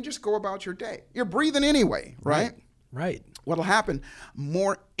those, and then just go about your day. You're breathing anyway, right? Right. What'll happen?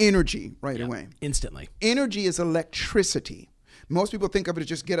 More energy right away. Instantly. Energy is electricity. Most people think of it as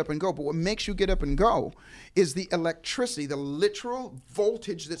just get up and go, but what makes you get up and go is the electricity, the literal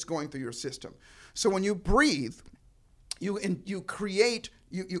voltage that's going through your system. So when you breathe, you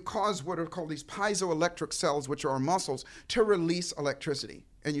cause what are called these piezoelectric cells, which are our muscles, to release electricity,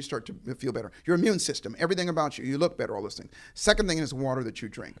 and you start to feel better. Your immune system, everything about you look better, all those things. Second thing is water that you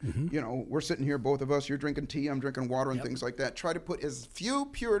drink. You know, we're sitting here, both of us, you're drinking tea, I'm drinking water and things like that. Try to put as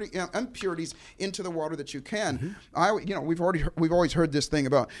few impurities into the water that you can. We've always heard this thing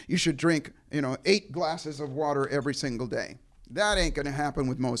about you should drink, 8 glasses of water every single day. That ain't going to happen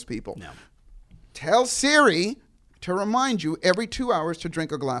with most people. No. Tell Siri to remind you every 2 hours to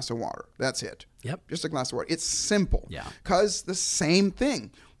drink a glass of water. That's it. Yep. Just a glass of water. It's simple. Yeah. Because the same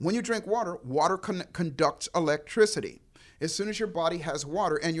thing. When you drink water, water conducts electricity. As soon as your body has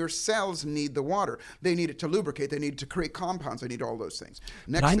water, and your cells need the water, they need it to lubricate, they need it to create compounds, they need all those things.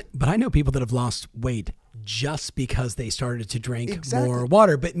 But I know people that have lost weight just because they started to drink more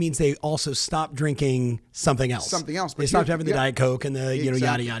water, but it means they also stopped drinking something else. They stopped having the Diet Coke and the yada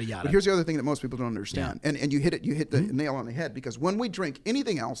yada yada. But here's the other thing that most people don't understand, and you hit the nail on the head, because when we drink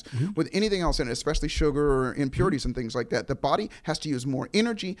anything else with anything else in it, especially sugar or impurities and things like that, the body has to use more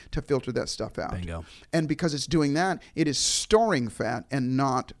energy to filter that stuff out. Bingo. And because it's doing that, it is storing fat and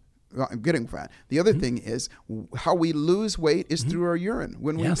not getting fat. The other thing is how we lose weight is through our urine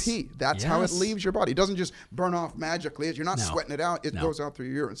when we pee. That's how it leaves your body. It doesn't just burn off magically. You're not sweating it out. It goes out through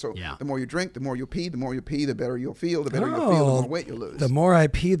your urine. So the more you drink, the more you pee. The more you pee, the better you'll feel. The better you'll feel, the more weight you lose. The more I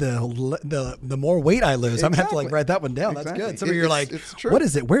pee, the more weight I lose. I'm going to have to write that one down. That's good. Some of you are like, what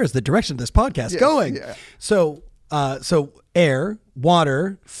is it? Where is the direction of this podcast going? Yeah. So air,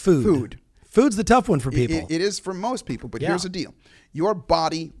 water, food. Food's the tough one for people. It is for most people, but here's the deal. Your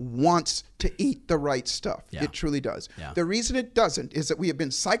body wants to eat the right stuff. Yeah. It truly does. Yeah. The reason it doesn't is that we have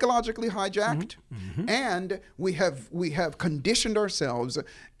been psychologically hijacked, and we have conditioned ourselves.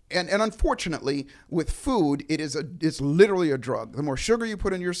 And unfortunately, with food, it's literally a drug. The more sugar you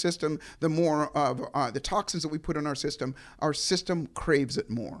put in your system, the more of the toxins that we put in our system craves it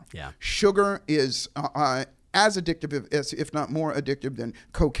more. Yeah. Sugar is as addictive, if not more addictive, than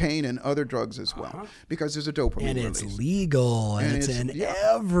cocaine and other drugs as well, because there's a dopamine and release. It's legal, and it's in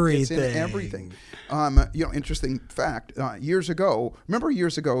everything. It's in everything. Interesting fact. Years ago,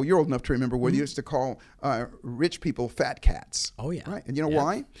 you're old enough to remember what they used to call rich people fat cats. Oh yeah. Right, and you know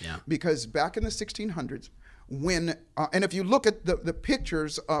why? Yeah. Because back in the 1600s, when and if you look at the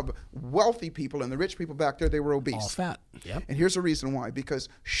pictures of wealthy people and the rich people back there, they were obese. All fat. Yep. And here's the reason why: because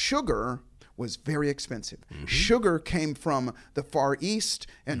sugar was very expensive. Sugar came from the Far East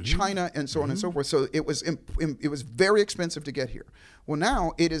and China and so on and so forth. So it was very expensive to get here. Well,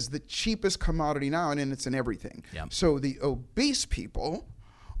 now it is the cheapest commodity now, and it's in everything. Yep. So the obese people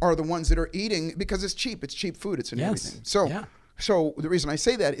are the ones that are eating because it's cheap. It's cheap food. It's in everything. So the reason I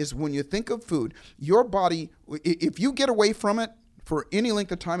say that is when you think of food, your body, if you get away from it for any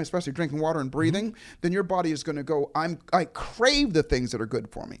length of time, especially drinking water and breathing, then your body is going to go, I crave the things that are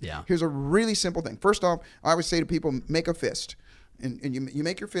good for me. Yeah. Here's a really simple thing. First off, I always say to people, make a fist. And you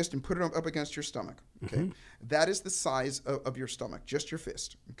make your fist and put it up against your stomach. Okay. That is the size of your stomach, just your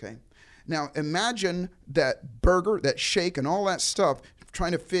fist. Okay. Now imagine that burger, that shake, and all that stuff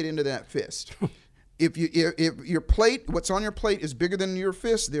trying to fit into that fist. If your plate, what's on your plate is bigger than your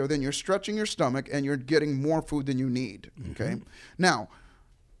fist there, then you're stretching your stomach and you're getting more food than you need. Okay. Now,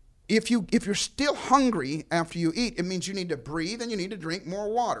 if you're still hungry after you eat, it means you need to breathe and you need to drink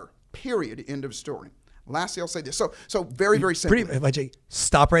more water. Period. End of story. Lastly, I'll say this. So very, very simple.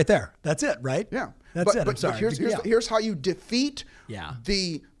 Stop right there. That's it, right? Yeah. That's it. I'm sorry. But here's how you defeat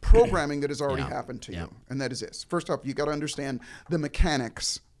the programming that has already happened to you. And that is this. First off, you got to understand the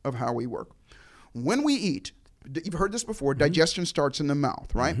mechanics of how we work. When we eat, you've heard this before, digestion starts in the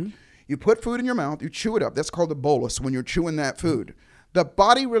mouth, right? You put food in your mouth, you chew it up. That's called a bolus when you're chewing that food. The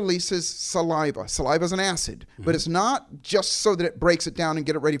body releases saliva. Saliva is an acid, but it's not just so that it breaks it down and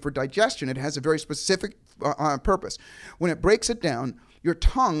get it ready for digestion. It has a very specific purpose. When it breaks it down, your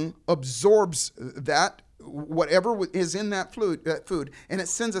tongue absorbs that, whatever is in that food, and it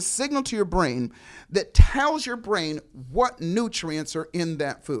sends a signal to your brain that tells your brain what nutrients are in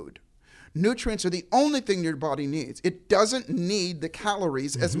that food. Nutrients are the only thing your body needs. It doesn't need the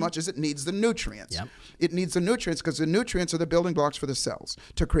calories as much as it needs the nutrients. Yep. It needs the nutrients because the nutrients are the building blocks for the cells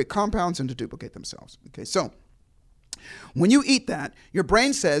to create compounds and to duplicate themselves. Okay, so when you eat that, your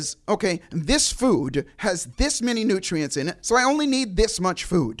brain says, okay, this food has this many nutrients in it, so I only need this much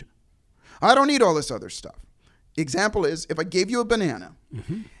food. I don't need all this other stuff. Example is, if I gave you a banana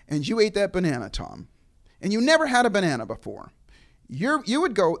and you ate that banana, Tom, and you never had a banana before, you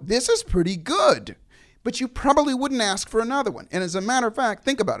would go, this is pretty good, but you probably wouldn't ask for another one. And as a matter of fact,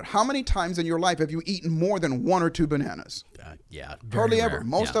 think about it. How many times in your life have you eaten more than 1 or 2 bananas? Hardly rare. ever.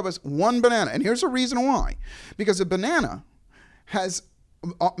 Most of us, 1 banana. And here's the reason why. Because a banana has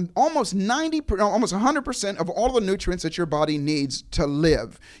almost 100% of all the nutrients that your body needs to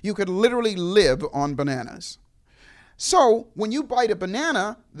live. You could literally live on bananas. So when you bite a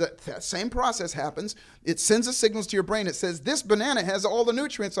banana, that same process happens. It sends the signals to your brain. It says, this banana has all the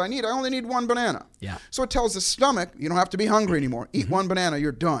nutrients I need. I only need 1 banana. Yeah. So it tells the stomach, you don't have to be hungry anymore. Eat 1 banana,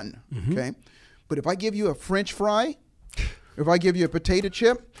 you're done. Okay. But if I give you a French fry, if I give you a potato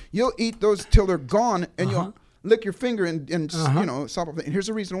chip, you'll eat those till they're gone, and you'll lick your finger and stop. And here's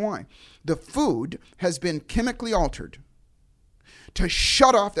the reason why. The food has been chemically altered to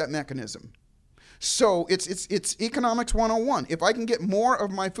shut off that mechanism. So it's economics 101. If I can get more of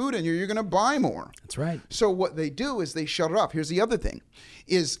my food in you, you're going to buy more. That's right. So what they do is they shut it off. Here's the other thing,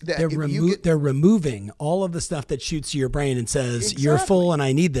 is that they're removing all of the stuff that shoots to your brain and says, you're full and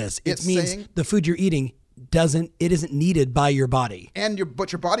I need this. It means the food you're eating isn't needed by your body.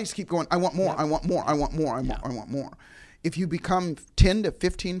 But your bodies keep going, I want more, I want more, I want more, I want more. If you become 10 to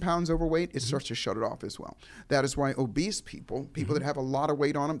 15 pounds overweight, it starts to shut it off as well. That is why obese people that have a lot of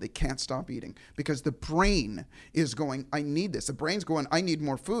weight on them, they can't stop eating because the brain is going, I need this. The brain's going, I need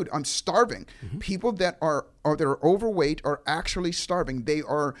more food. I'm starving. People that are overweight are actually starving. They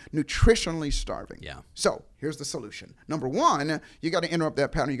are nutritionally starving. Yeah. So here's the solution. Number 1, you got to interrupt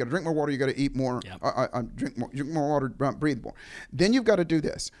that pattern. You got to drink more water. You got to eat more. Drink more water. Breathe more. Then you've got to do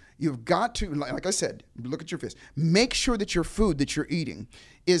this. You've got to, like I said, look at your fist. Make sure that your food that you're eating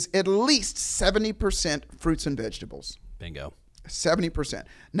is at least 70% fruits and vegetables. Bingo. 70%.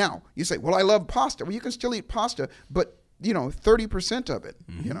 Now, you say, well, I love pasta. Well, you can still eat pasta, but, 30% of it,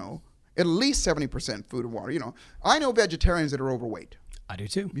 at least 70% food and water. I know vegetarians that are overweight. I do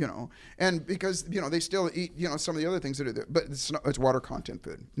too. And because, they still eat, some of the other things that are there, but it's water content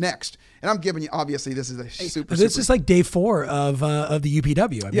food. Next. And I'm giving you, obviously, this is a super. This is like day 4 of the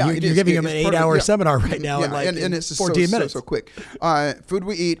UPW. I mean, you're giving them an 8-hour seminar right now in it's 14 minutes. So quick. Food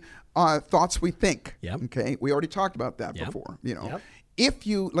we eat, thoughts we think. Yep. Okay. We already talked about that before, Yep. If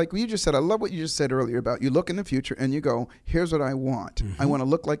you, like you just said, I love what you just said earlier about you look in the future and you go, here's what I want. I want to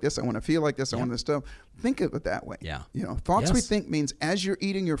look like this. I want to feel like this. I want this stuff. Think of it that way. Yeah. Thoughts we think means as you're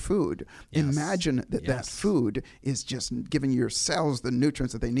eating your food, imagine that food is just giving your cells the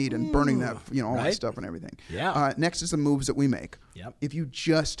nutrients that they need and burning that, all that stuff and everything. Yeah. Next is the moves that we make. Yep. If you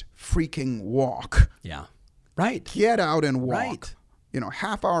just freaking walk. Yeah. Right. Get out and walk. Right.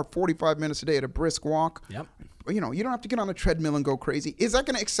 Half hour, 45 minutes a day at a brisk walk. Yep. You don't have to get on a treadmill and go crazy. Is that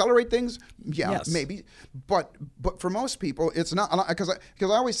going to accelerate things? Yeah, yes. Maybe. But for most people, it's not. Because I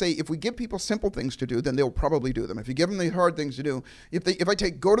always say, if we give people simple things to do, then they'll probably do them. If you give them the hard things to do, if I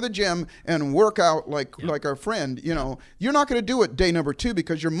go to the gym and work out like our friend, you're not going to do it day number 2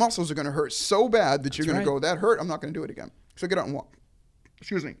 because your muscles are going to hurt so bad that you're going to go, that hurt, I'm not going to do it again. So get out and walk.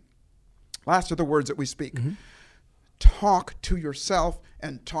 Excuse me. Last are the words that we speak. Talk to yourself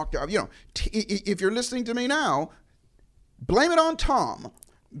and talk to, if you're listening to me now, blame it on Tom.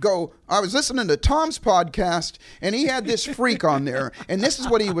 Go, I was listening to Tom's podcast and he had this freak on there and this is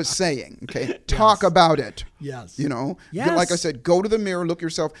what he was saying. Okay. Talk about it. Yes. Yes. Like I said, go to the mirror, look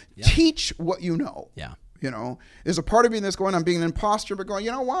yourself, teach what you know. Yeah. There's a part of me that's going, I'm being an imposter, but going, you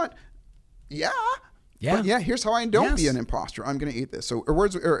know what? Yeah. Yeah. But here's how I don't be an imposter. I'm going to eat this. So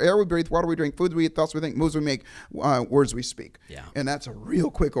air we breathe, water we drink, food we eat, thoughts we think, moves we make, words we speak. Yeah. And that's a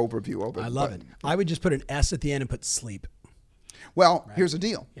real quick overview of it. I love it. I would just put an S at the end and put sleep. Well, here's the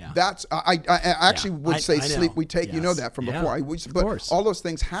deal. Yeah. That's I actually would say sleep we take. You know that from before. But all those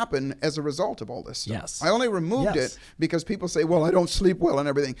things happen as a result of all this stuff. Yes. I only removed it because people say, well, I don't sleep well and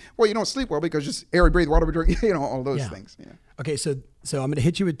everything. Well, you don't sleep well because just air we breathe, water we drink, all those things. Yeah. Okay, so I'm going to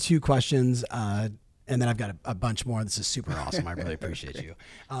hit you with 2 questions. And then I've got a bunch more. This is super awesome. I really appreciate you.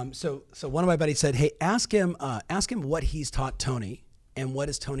 So one of my buddies said, hey, ask him what he's taught Tony and what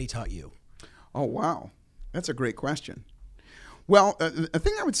has Tony taught you? Oh, wow. That's a great question. Well, I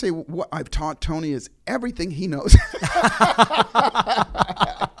think I would say what I've taught Tony is everything he knows.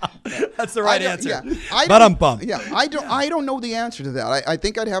 That's the right answer. Yeah, I don't know the answer to that. I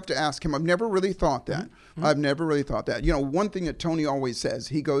think I'd have to ask him. I've never really thought that. Mm-hmm. I've never really thought that. You know, one thing that Tony always says,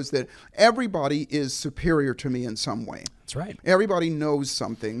 he goes that everybody is superior to me in some way. That's right. Everybody knows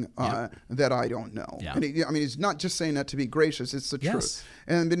something that I don't know. Yeah. And he's not just saying that to be gracious. It's the Yes. truth.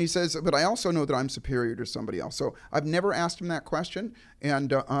 And then he says, but I also know that I'm superior to somebody else. So I've never asked him that question.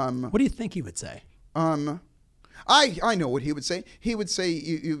 And what do you think he would say? I know what he would say. He would say,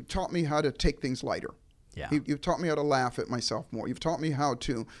 you taught me how to take things lighter. Yeah. You've taught me how to laugh at myself more. You've taught me how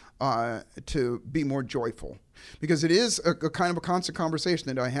to be more joyful. Because it is a kind of a constant conversation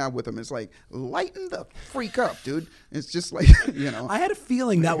that I have with him. It's like, lighten the freak up, dude. It's just like, you know. I had a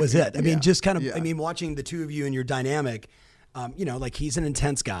feeling that was it. I mean, just kind of, watching the two of you and your dynamic, like he's an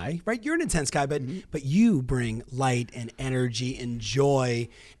intense guy, right? You're an intense guy, but you bring light and energy and joy.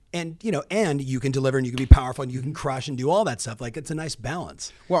 And, and you can deliver and you can be powerful and you can crush and do all that stuff. Like, it's a nice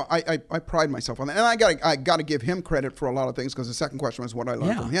balance. Well, I pride myself on that. And I got to give him credit for a lot of things, because the second question was what I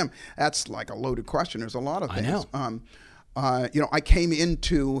learned from him. That's like a loaded question. There's a lot of things. I know. I came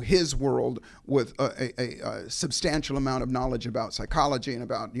into his world with a substantial amount of knowledge about psychology and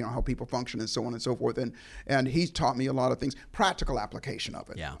about, how people function and so on and so forth. And he's taught me a lot of things, practical application of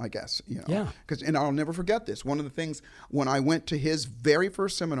it, I guess, and I'll never forget this. One of the things, when I went to his very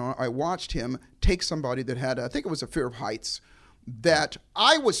first seminar, I watched him take somebody that had, I think it was a fear of heights, that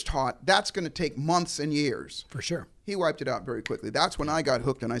I was taught that's going to take months and years. For sure. He wiped it out very quickly. That's when I got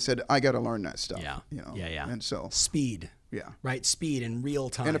hooked and I said, I got to learn that stuff. Yeah. Yeah. And so. Speed. Yeah. Right. Speed in real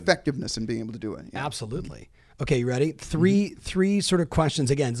time. And effectiveness in being able to do it. Yeah. Absolutely. Okay. You ready? Three sort of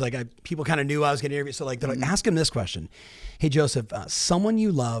questions. Again, it's like people kind of knew I was going to interview. So they're like, ask him this question. Hey, Joseph, someone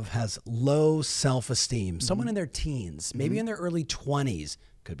you love has low self-esteem, someone in their teens, maybe in their early 20s,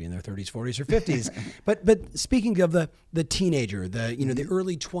 could be in their 30s, 40s, or 50s. But speaking of the teenager, the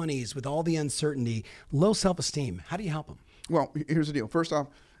early 20s with all the uncertainty, low self-esteem, how do you help them? Well, here's the deal. First off,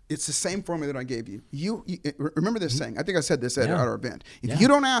 it's the same formula that I gave you. You remember this saying? I think I said this at our event. If you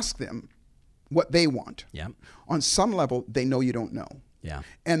don't ask them what they want, on some level, they know you don't know. Yeah.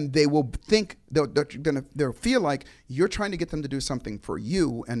 And they will think, they'll feel like you're trying to get them to do something for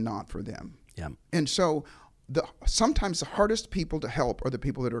you and not for them. Yeah. And so sometimes the hardest people to help are the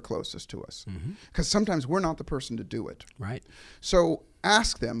people that are closest to us. Because sometimes we're not the person to do it. Right. So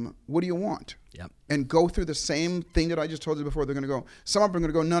ask them, what do you want? Yep. And go through the same thing that I just told you before. They're going to go, some of them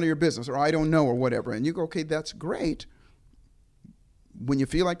are going to go, none of your business, or I don't know, or whatever. And you go, okay, that's great. When you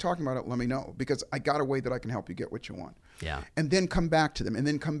feel like talking about it, let me know, because I got a way that I can help you get what you want. Yeah. And then come back to them, and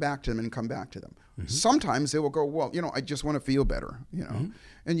then come back to them, and come back to them. Sometimes they will go, well, I just want to feel better,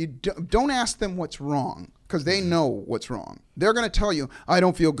 And you don't ask them what's wrong, because they know what's wrong. They're going to tell you, I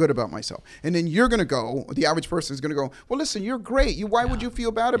don't feel good about myself. And then you're going to go, the average person is going to go, well, listen, you're great. Why would you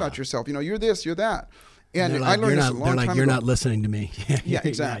feel bad about yourself? You're this, you're that. And I learned this a long time ago. You're not listening to me. Yeah,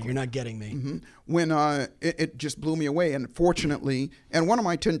 exactly. You're not getting me. When it just blew me away. And fortunately, and one of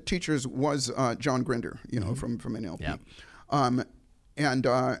my teachers was John Grinder, from NLP. And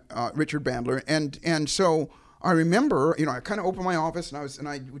Richard Bandler. And so I remember, I kind of opened my office and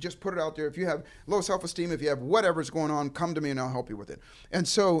I just put it out there. If you have low self-esteem, if you have whatever's going on, come to me and I'll help you with it. And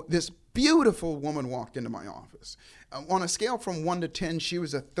so this beautiful woman walked into my office. On a scale from 1 to 10, she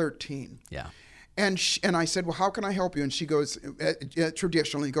was a 13. Yeah. And I said, well, how can I help you? And she goes,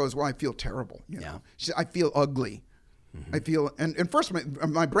 traditionally goes, well, I feel terrible. She said, I feel ugly. I feel, and first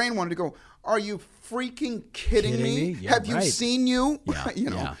my brain wanted to go, are you freaking kidding me? Yeah, Have you seen you?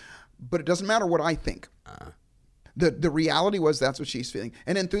 Yeah. But it doesn't matter what I think. The reality was that's what she's feeling.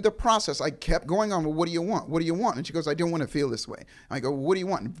 And then through the process, I kept going on, well, what do you want? What do you want? And she goes, I don't want to feel this way. I go, well, what do you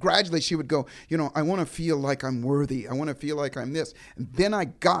want? And gradually she would go, I want to feel like I'm worthy. I want to feel like I'm this. And then I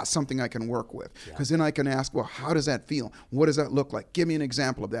got something I can work with. Because then I can ask, well, how does that feel? What does that look like? Give me an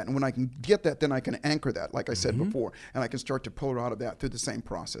example of that. And when I can get that, then I can anchor that, like I said before. And I can start to pull it out of that through the same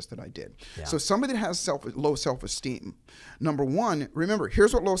process that I did. Yeah. So somebody that has low self-esteem, number one, remember,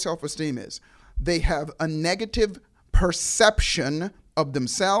 here's what low self-esteem is. They have a negative perception of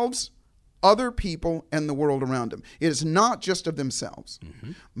themselves, other people, and the world around them. It is not just of themselves.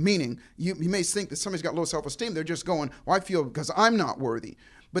 Meaning, you may think that somebody's got low self-esteem. They're just going, well, I feel because I'm not worthy.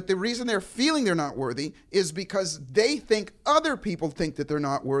 But the reason they're feeling they're not worthy is because they think other people think that they're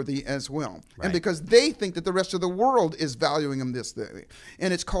not worthy as well. Right. And because they think that the rest of the world is valuing them this way.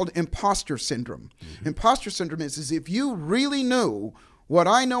 And it's called imposter syndrome. Imposter syndrome is if you really knew what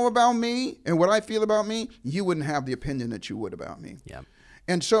I know about me and what I feel about me, you wouldn't have the opinion that you would about me. Yeah.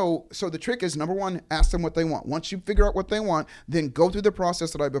 And so the trick is, number one, ask them what they want. Once you figure out what they want, then go through the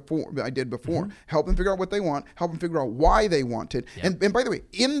process that I did before. Help them figure out what they want. Help them figure out why they want it. Yeah. And by the way,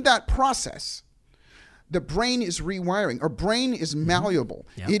 in that process, the brain is rewiring. Our brain is malleable.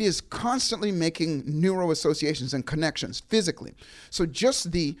 Yeah. It is constantly making neuro associations and connections physically. So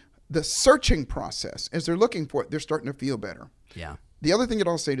just the searching process, as they're looking for it, they're starting to feel better. Yeah. The other thing that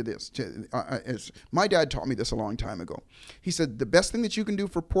I'll say to this is my dad taught me this a long time ago. He said, the best thing that you can do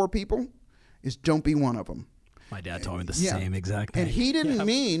for poor people is don't be one of them. My dad told me the same exact thing. And he didn't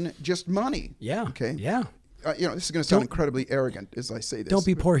mean just money. Yeah. Okay. Yeah. This is going to sound incredibly arrogant as I say this. Don't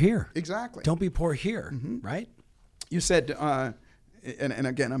be poor here. Exactly. Don't be poor here. Right? You said, and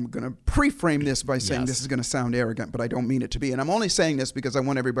again, I'm going to pre-frame this by saying this is going to sound arrogant, but I don't mean it to be. And I'm only saying this because I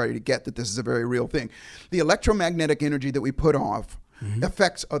want everybody to get that this is a very real thing. The electromagnetic energy that we put off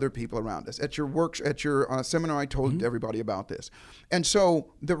affects other people around us. At your seminar, I told everybody about this. And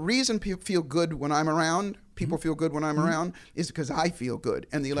so the reason people feel good when I'm around, is because I feel good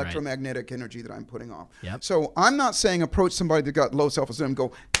and the electromagnetic energy that I'm putting off. Yep. So I'm not saying approach somebody that got low self-esteem and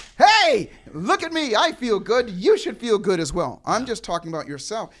go, hey, look at me, I feel good. You should feel good as well. I'm just talking about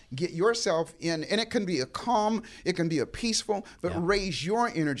yourself. Get yourself in, and it can be a calm, it can be a peaceful, but raise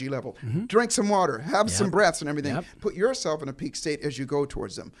your energy level. Drink some water, have some breaths and everything. Put yourself in a peak state as you go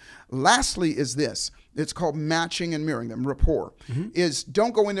towards them. Lastly is this. It's called matching and mirroring them, rapport. Is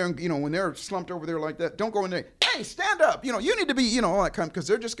don't go in there and, when they're slumped over there like that, don't go in there, hey, stand up. You need to be, all that kind of, because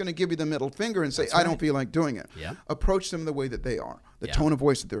they're just going to give you the middle finger and say, I don't feel like doing it. Yeah. Approach them the way that they are, the tone of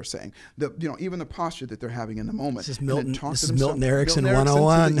voice that they're saying, even the posture that they're having in the moment. This is Milton Erickson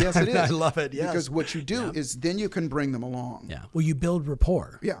 101. Yes, it is. I love it. Yes. Because what you do is then you can bring them along. Yeah. Well, you build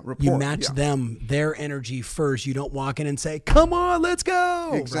rapport. Yeah, rapport. You match them, their energy first. You don't walk in and say, come on, let's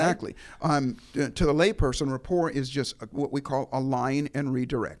go. Exactly. Right? To the layperson, rapport is just what we call align and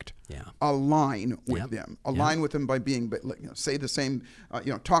redirect. Yeah. Align with them. Align with them by being, say the same,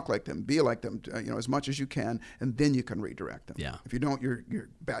 talk like them, be like them, as much as you can, and then you can redirect them. Yeah. If you don't, you're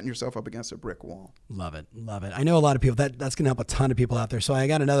batting yourself up against a brick wall. Love it. Love it. I know a lot of people, that's going to help a ton of people out there. So I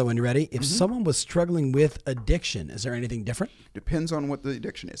got another one. You ready? If someone was struggling with addiction, is there anything different? Depends on what the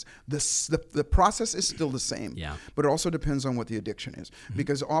addiction is. The process is still the same, but it also depends on what the addiction is.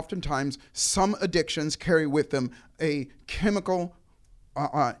 Because oftentimes some addictions carry with them a chemical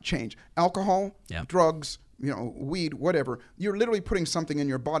change. Alcohol, drugs, weed, whatever. You're literally putting something in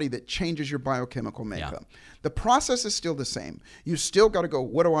your body that changes your biochemical makeup. The process is still the same. You still got to go,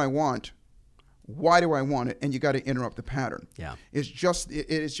 what do I want? Why do I want it? And you got to interrupt the pattern. Yeah. It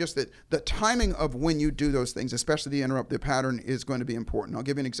is just that the timing of when you do those things, especially the interrupt the pattern, is going to be important. I'll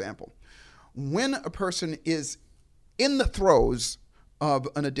give you an example. When a person is in the throes of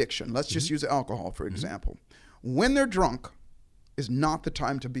an addiction, let's just use alcohol, for example. When they're drunk, is not the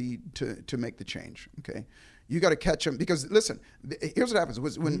time to make the change. Okay, you got to catch them, because listen, here's what happens.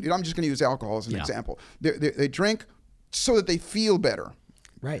 When I'm just going to use alcohol as an example. They drink so that they feel better.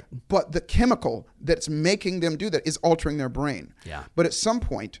 Right. But the chemical that's making them do that is altering their brain. Yeah. But at some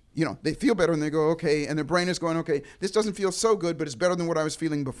point, they feel better and they go, okay, and their brain is going, okay, this doesn't feel so good, but it's better than what I was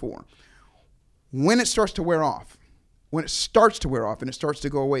feeling before. When it starts to wear off, and it starts to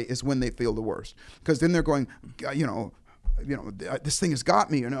go away, is when they feel the worst. Because then they're going, this thing has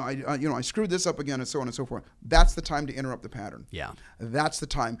got me. I screwed this up again, and so on and so forth. That's the time to interrupt the pattern. Yeah, that's the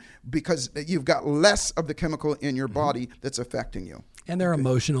time, because you've got less of the chemical in your body that's affecting you. And they're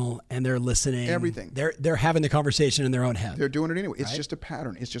emotional, and they're listening. Everything. They're having the conversation in their own head. They're doing it anyway. It's just a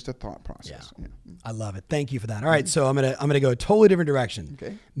pattern. It's just a thought process. Yeah. I love it. Thank you for that. All right, so I'm gonna go a totally different direction.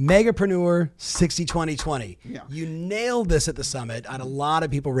 Okay. Megapreneur 60-20-20. Yeah. You nailed this at the summit. I had a lot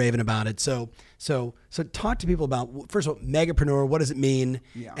of people raving about it. So talk to people about, first of all, Megapreneur. What does it mean?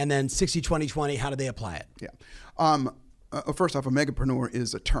 Yeah. And then 60-20-20. How do they apply it? Yeah. First off, a megapreneur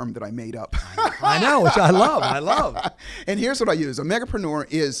is a term that I made up. I know, which I love. And here's what I use. A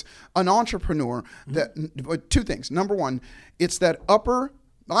megapreneur is an entrepreneur that, two things. Number one, it's that upper,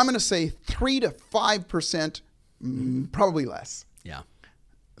 I'm going to say 3 to 5%, probably less. Yeah.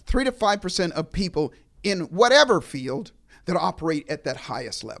 3 to 5% of people in whatever field that operate at that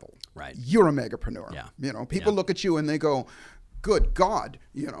highest level. Right. You're a megapreneur. Yeah. People look at you and they go, good God,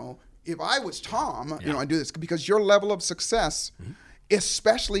 if I was Tom, I do this, because your level of success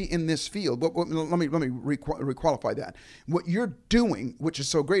especially in this field. But let me requalify that. What you're doing, which is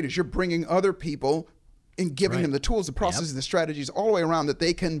so great, is you're bringing other people and giving them the tools, the processes, the strategies all the way around that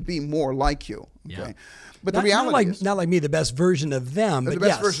they can be more like you. Okay. But the reality is not like me, the best version of them, but the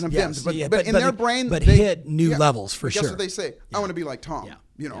best version of them. But in their brain, but they hit new levels for sure. Guess what they say? I want to be like Tom.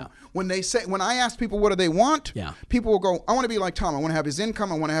 You know, when I ask people what do they want, people will go, I want to be like Tom. I want to have his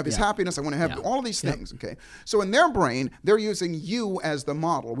income. I want to have his happiness. I want to have all of these things. Okay. So in their brain, they're using you as the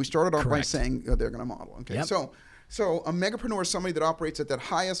model. We started off by saying they're going to model. Okay. So a megapreneur is somebody that operates at that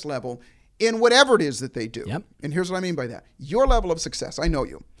highest level in whatever it is that they do. And here's what I mean by that. Your level of success, I know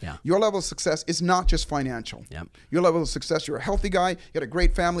you. Your level of success is not just financial. Your level of success, you're a healthy guy, you got a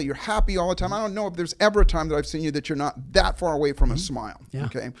great family, you're happy all the time. I don't know if there's ever a time that I've seen you that you're not that far away from a smile.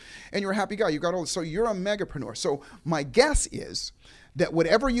 Okay. And you're a happy guy. You got all this. So you're a megapreneur. So my guess is that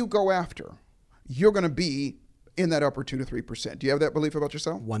whatever you go after, you're going to be in that upper 2 to 3%. Do you have that belief about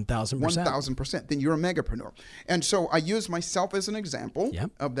yourself? 1,000%. 1,000%. Then you're a megapreneur. And so I use myself as an example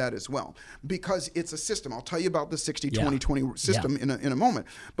of that as well, because it's a system. I'll tell you about the 60-20-20 system in a moment.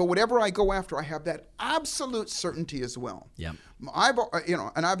 But whatever I go after, I have that absolute certainty as well.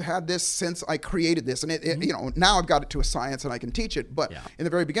 I've had this since I created this, and it now I've got it to a science and I can teach it. But in the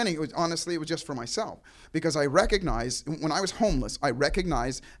very beginning, it was just for myself, because I recognized when I was homeless, I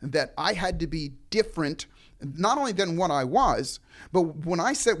recognized that I had to be different, not only than what I was, but when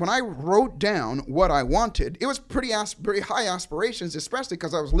I wrote down what I wanted, it was pretty high aspirations, especially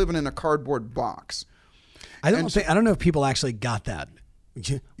because I was living in a cardboard box. I don't know if people actually got that.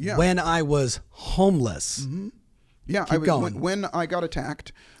 When I was homeless. When I got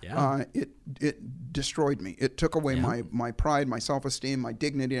attacked, it destroyed me. It took away my pride, my self-esteem, my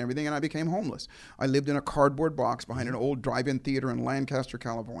dignity, and everything, and I became homeless. I lived in a cardboard box behind an old drive-in theater in Lancaster,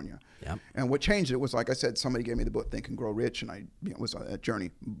 California. And what changed it was, like I said, somebody gave me the book Think and Grow Rich, and it was a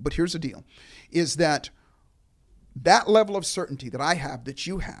journey. But here's the deal, is that level of certainty that I have, that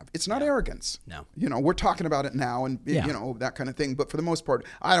you have, it's not arrogance. No. We're talking about it now and, that kind of thing. But for the most part,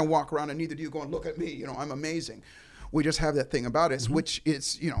 I don't walk around, and neither do you, going, look at me, I'm amazing. We just have that thing about us, which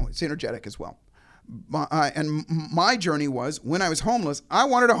is, it's energetic as well. And my journey was, when I was homeless, I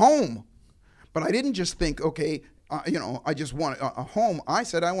wanted a home. But I didn't just think, okay, I just want a home. I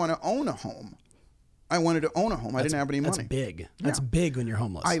said, I want to own a home. I wanted to own a home. I didn't have any money. That's big. That's big when you're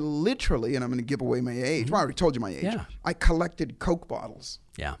homeless. I literally, and I'm going to give away my age. Well, I already told you my age. I collected Coke bottles.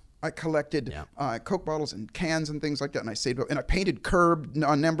 I collected Coke bottles and cans and things like that, and I saved up. And I painted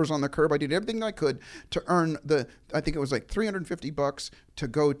numbers on the curb. I did everything I could to earn I think it was like $350 to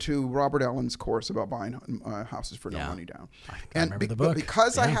go to Robert Allen's course about buying houses for no money down. I remember the book.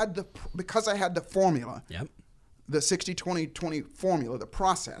 Because I had the formula. The 60-20-20 formula, the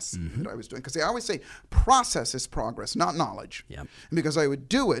process that I was doing. Because I always say process is progress, not knowledge. And because I would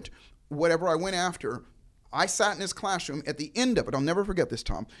do it, whatever I went after, I sat in his classroom at the end of it. I'll never forget this,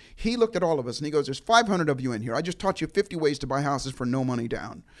 Tom. He looked at all of us and he goes, there's 500 of you in here. I just taught you 50 ways to buy houses for no money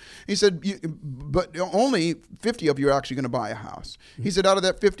down. He said, but only 50 of you are actually going to buy a house. He said, out of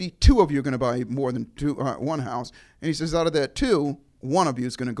that 50, 2 of you are going to buy more than one house. And he says, out of that 2, 1 of you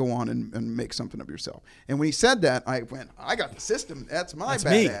is going to go on and make something of yourself. And when he said that, I went, I got the system. That's badass.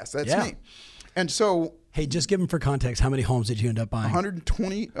 Me. That's me. And so, hey, just give them for context, how many homes did you end up buying?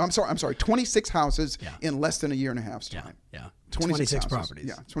 26 houses in less than a year and a half's time. 26 properties.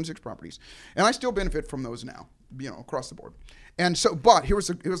 Yeah, 26 properties. And I still benefit from those now, across the board. And so, but here's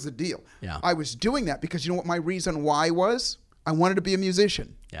the deal. I was doing that because you know what my reason why was? I wanted to be a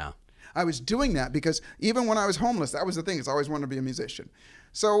musician. I was doing that because even when I was homeless, that was the thing, is I always wanted to be a musician.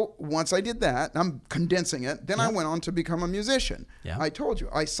 So once I did that, I'm condensing it, then I went on to become a musician. I told you,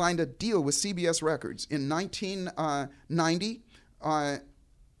 I signed a deal with CBS Records in 1990,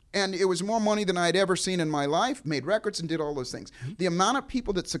 and it was more money than I had ever seen in my life, made records and did all those things. The amount of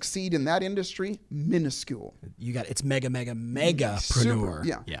people that succeed in that industry, minuscule. It's mega-preneur. Super,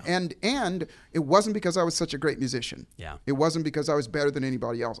 And it wasn't because I was such a great musician. It wasn't because I was better than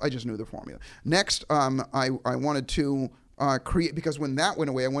anybody else. I just knew the formula. Next, I wanted to create, because when that went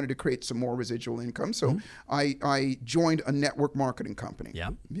away, I wanted to create some more residual income. So I joined a network marketing company.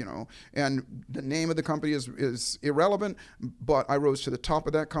 And the name of the company is irrelevant, but I rose to the top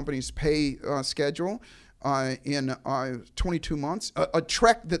of that company's pay schedule in 22 months. A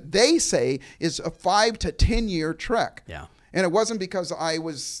trek that they say is a 5 to 10 year trek. And it wasn't because I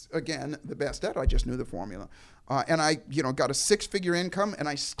was, again, the best at it. I just knew the formula. And I, got a 6-figure income, and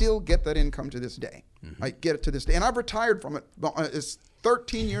I still get that income to this day. I get it to this day. And I've retired from it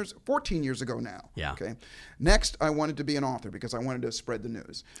 14 years ago now. Yeah. Okay. Next, I wanted to be an author because I wanted to spread the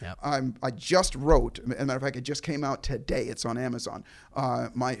news. Yep. I just wrote, as a matter of fact, it just came out today. It's on Amazon.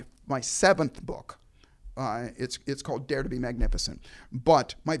 My 7th book. It's called Dare to be Magnificent.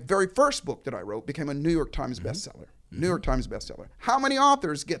 But my very first book that I wrote became a New York Times bestseller. New York Times bestseller. How many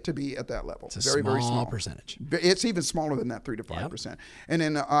authors get to be at that level? It's a very small percentage. It's even smaller than that, 3 to 5%. Yep.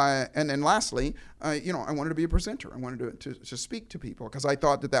 And then lastly, I wanted to be a presenter. I wanted to speak to people because I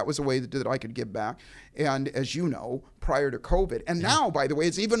thought that was a way that I could give back. And as you know, prior to COVID, and now, by the way,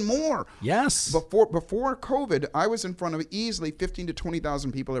 it's even more. Yes. Before COVID, I was in front of easily 15 to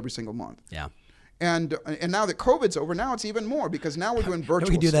 20,000 people every single month. Yeah. And now that COVID's over, now it's even more because now we're doing virtual.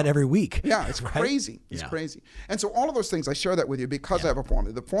 We can do that every week. Yeah, it's crazy. It's crazy. And so all of those things, I share that with you because I have a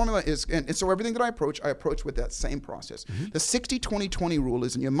formula. The formula is, and so everything that I approach with that same process. The 60-20-20 rule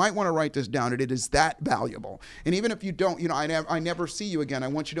is, and you might want to write this down, it is that valuable. And even if you don't, I never see you again, I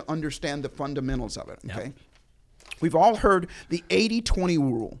want you to understand the fundamentals of it, okay? Yep. We've all heard the 80-20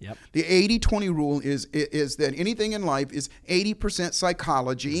 rule. Yep. The 80-20 rule is that anything in life is 80%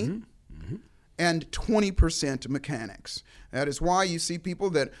 psychology, and 20% mechanics. That is why you see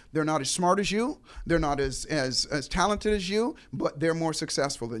people that they're not as smart as you, they're not as talented as you, but they're more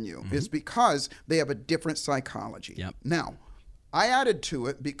successful than you. It's because they have a different psychology. Yep. Now, I added to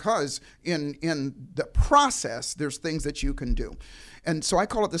it because in the process, there's things that you can do. And so I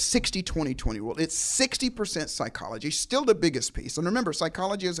call it the 60-20-20 rule. It's 60% psychology, still the biggest piece. And remember,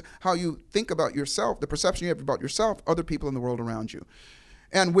 psychology is how you think about yourself, the perception you have about yourself, other people in the world around you.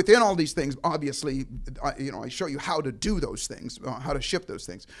 And within all these things, obviously, I show you how to do those things, how to shift those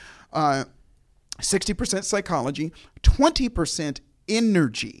things. 60% psychology, 20%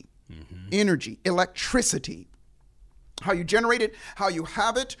 energy, electricity. How you generate it, how you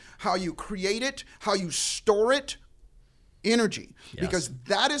have it, how you create it, how you store it. Energy, because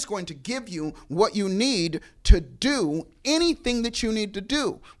that is going to give you what you need to do anything that you need to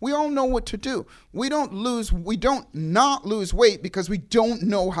do. We all know what to do. We don't not lose weight because we don't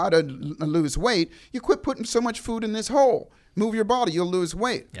know how to lose weight. You quit putting so much food in this hole. Move your body, you'll lose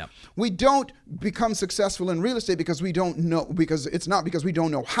weight. Yep. We don't become successful in real estate because we don't know, because it's not because we don't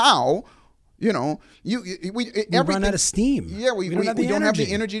know how. We run out of steam. Yeah, we don't have the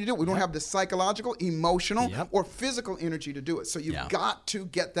energy to do it. We don't have the psychological, emotional, or physical energy to do it. So you've got to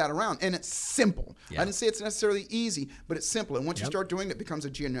get that around. And it's simple. I didn't say it's necessarily easy, but it's simple. And once you start doing it, it becomes a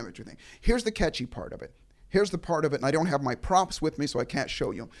geometry thing. Here's the catchy part of it. Here's the part of it, and I don't have my props with me, so I can't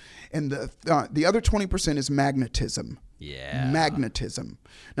show you. And the other 20% is magnetism. Yeah. Magnetism.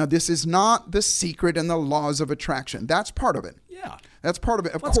 Now, this is not the secret and the laws of attraction. That's part of it. Yeah. That's part of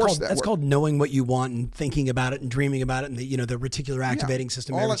it. Of course, that's called knowing what you want and thinking about it and dreaming about it, and the reticular activating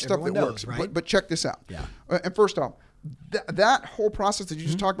system. All that stuff that works. Right? But check this out. Yeah. And first off, that whole process that you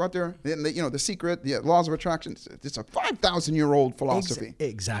just talked about there, and the secret, the laws of attraction, it's a 5,000-year-old philosophy.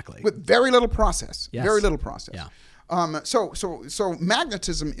 Exactly. With very little process. Yes. Very little process. Yeah. So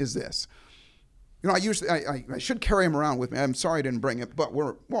magnetism is this. I should carry them around with me. I'm sorry I didn't bring it, but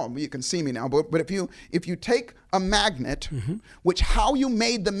you can see me now. But if you take a magnet, which how you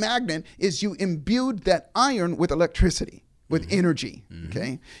made the magnet is you imbued that iron with electricity, with energy,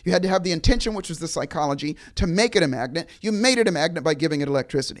 okay? You had to have the intention, which was the psychology, to make it a magnet. You made it a magnet by giving it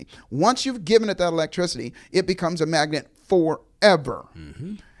electricity. Once you've given it that electricity, it becomes a magnet forever.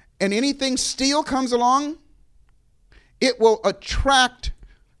 And anything steel comes along, it will attract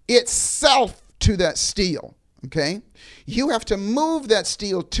itself to that steel, okay? You have to move that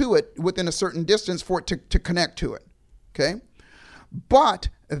steel to it within a certain distance for it to connect to it, okay? But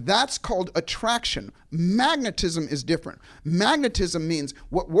that's called attraction. Magnetism is different. Magnetism means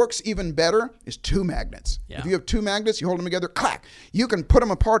what works even better is two magnets. Yeah. If you have two magnets, you hold them together, clack. You can put them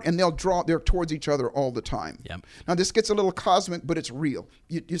apart and they're towards each other all the time. Yep. Now this gets a little cosmic, but it's real.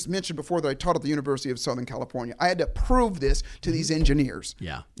 You just mentioned before that I taught at the University of Southern California. I had to prove this to these engineers.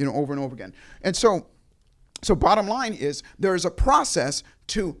 Yeah. Over and over again. And so bottom line is there is a process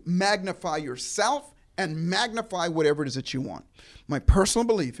to magnify yourself and magnify whatever it is that you want. My personal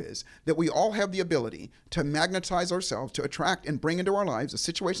belief is that we all have the ability to magnetize ourselves, to attract and bring into our lives the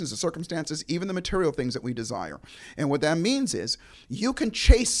situations, the circumstances, even the material things that we desire. And what that means is you can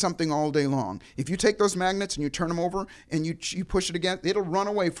chase something all day long. If you take those magnets and you turn them over and you push it again, it'll run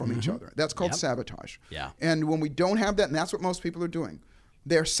away from each other. That's called sabotage. Yeah. And when we don't have that, and that's what most people are doing,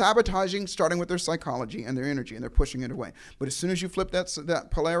 they're sabotaging, starting with their psychology and their energy, and they're pushing it away. But as soon as you flip that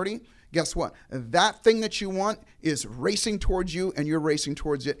polarity, guess what? That thing that you want is racing towards you, and you're racing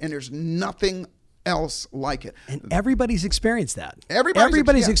towards it, and there's nothing else like it. And everybody's experienced that.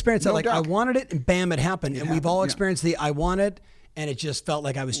 Everybody's experienced that. No like, doubt. I wanted it, and bam, it happened. And we've all experienced the I want it, and it just felt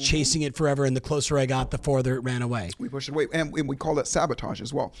like I was chasing it forever. And the closer I got, the farther it ran away. We push it away. And we call that sabotage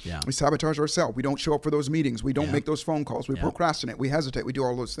as well. Yeah. We sabotage ourselves. We don't show up for those meetings. We don't make those phone calls. We procrastinate. We hesitate. We do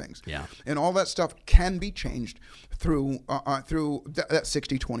all those things. Yeah. And all that stuff can be changed through that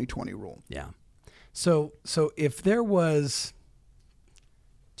 60-20-20 rule. Yeah. So if there was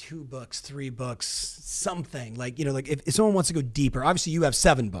 2 books, 3 books, something like, like if someone wants to go deeper, obviously you have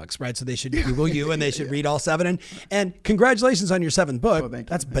 7 books, right? So they should Google you and they should read all 7. And congratulations on your 7th book. Well,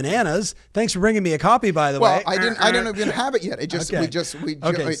 That's bananas. Thanks for bringing me a copy, by the way. Well, I don't even have it yet. It just Okay. it just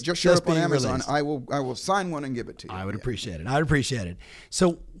Just showed up on being Amazon. released. I will sign one and give it to you. I would appreciate it.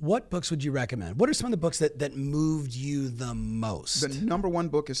 So what books would you recommend? What are some of the books that moved you the most? The number 1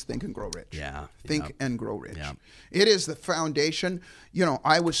 book is Think and Grow Rich. Yeah. Think and Grow Rich. Yeah. It is the foundation.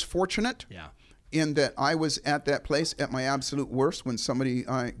 I was fortunate in that I was at that place at my absolute worst when somebody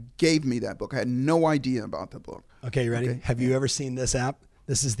gave me that book. I had no idea about the book. Okay, you ready? Okay. Have you ever seen this app?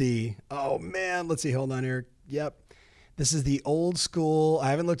 This is let's see, hold on here. Yep. This is the old school.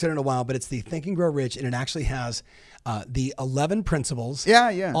 I haven't looked at it in a while, but it's the Think and Grow Rich, and it actually has the 11 principles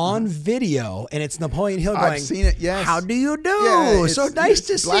on video, and it's Napoleon Hill going, I've seen it, yes. How do you do? Yeah, so nice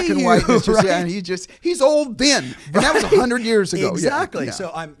to black see and you. white. Right? And he's old then. And that was 100 years ago. Exactly. Yeah.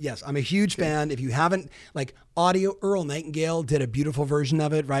 So I'm a huge fan. If you haven't, audio, Earl Nightingale did a beautiful version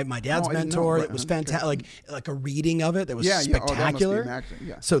of it, right? My dad's mentor. It was fantastic. Like a reading of it that was spectacular. That must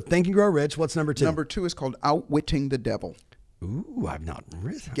be So Think and Grow Rich. What's number 2? Number 2 is called Outwitting the Devil. Ooh, I've not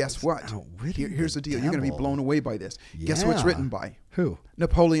written. Guess what? Here's the deal. You're going to be blown away by this. Yeah. Guess who it's written by? Who?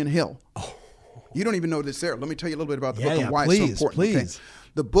 Napoleon Hill. Oh. You don't even know this there. Let me tell you a little bit about the book and why it's so important. Please. Okay?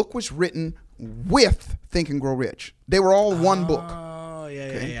 The book was written with Think and Grow Rich. They were all one book. Oh,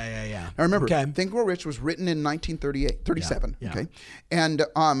 yeah. Now remember, Think and Grow Rich was written in 1937. Yeah. Okay, and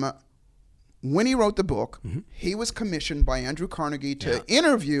when he wrote the book, he was commissioned by Andrew Carnegie to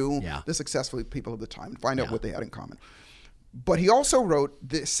interview the successful people of the time and find out what they had in common. But he also wrote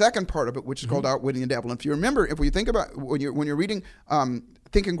the second part of it, which is called Outwitting the Devil. And if you remember, if you think about when you're reading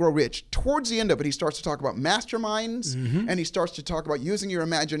Think and Grow Rich, towards the end of it, he starts to talk about masterminds, and he starts to talk about using your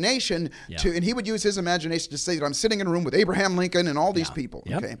imagination and he would use his imagination to say that I'm sitting in a room with Abraham Lincoln and all these people.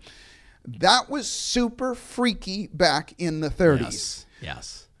 Yep. Okay, that was super freaky back in the 30s.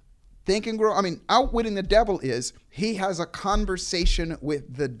 Yes. Think and Grow. Outwitting the Devil is he has a conversation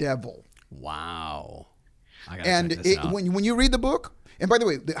with the devil. Wow. And when you read the book, and by the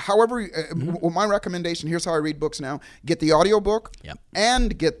way, my recommendation, here's how I read books now: get the audio book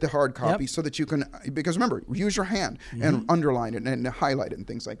and get the hard copy so that you can, because remember, use your hand and underline it and highlight it and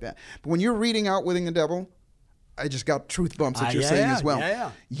things like that. But when you're reading Outwitting the Devil, I just got truth bumps that you're saying as well.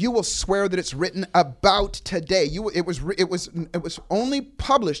 Yeah. You will swear that it's written about today. It was only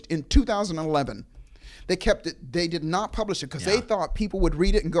published in 2011. They kept it. They did not publish it because they thought people would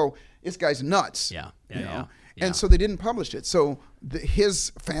read it and go, "This guy's nuts." Yeah. And so they didn't publish it. So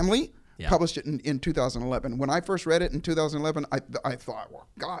his family published it in 2011. When I first read it in 2011, I thought, well,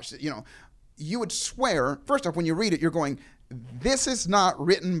 gosh, you would swear. First off, when you read it, you're going, "This is not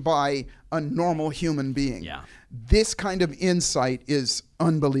written by a normal human being." Yeah. This kind of insight is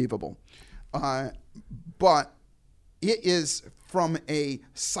unbelievable. But it is, from a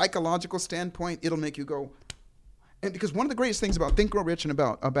psychological standpoint, it'll make you go. And because one of the greatest things about Think, Grow Rich and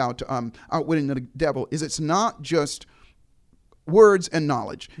about Outwitting the Devil is it's not just words and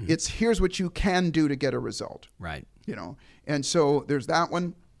knowledge. It's here's what you can do to get a result. Right. And so there's that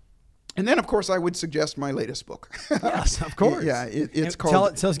one. And then, of course, I would suggest my latest book. Yes, of course. Yeah, it's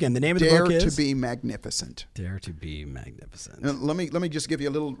called tell us again, the name of the book is? Dare to be Magnificent. Dare to be Magnificent. Now, let me just give you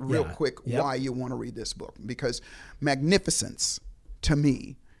a little real quick why you want to read this book. Because magnificence, to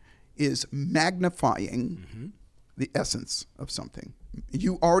me, is magnifying the essence of something.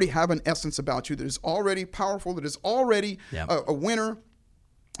 You already have an essence about you that is already powerful, that is already a winner.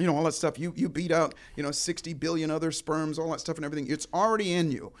 All that stuff. You beat out, 60 billion other sperms, all that stuff and everything. It's already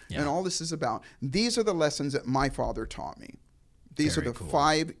in you. Yeah. And all this is about. These are the lessons that my father taught me. These are the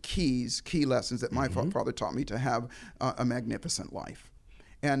 5 key lessons that my father taught me to have a magnificent life.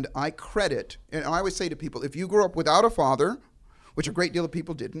 And I credit, and I always say to people, if you grew up without a father, which a great deal of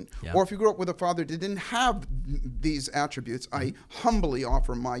people didn't, or if you grew up with a father that didn't have these attributes, I humbly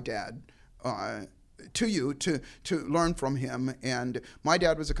offer my dad to you to learn from him. And my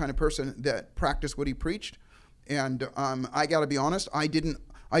dad was the kind of person that practiced what he preached. And I got to be honest, I didn't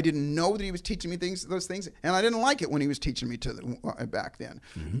know that he was teaching me those things, and I didn't like it when he was teaching me back then.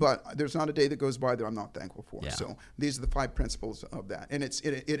 But there's not a day that goes by that I'm not thankful for. Yeah. So these are the 5 principles of that, and it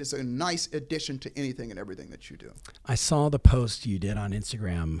is a nice addition to anything and everything that you do. I saw the post you did on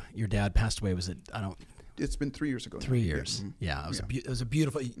Instagram. Your dad passed away. Was it It's been 3 years ago. 3 years. Yeah. It was a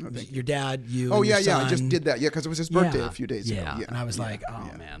beautiful, your dad, you, Oh, and yeah, your son. I just did that. Yeah, because it was his birthday a few days ago. Yeah. And I was like, oh,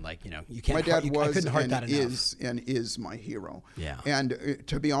 man, like, you can't, my dad was I couldn't heart and that enough. is my hero. Yeah. And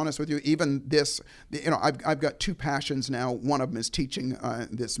to be honest with you, even this, I've got two passions now. One of them is teaching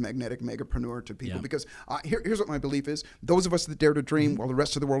this magnetic megapreneur to people because here's what my belief is. Those of us that dare to dream while the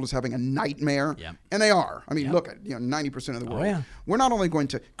rest of the world is having a nightmare, and they are. I mean, look at 90% of the world. We're not only going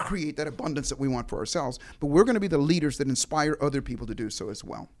to create that abundance that we want for ourselves, but we're going to be the leaders that inspire other people to do so as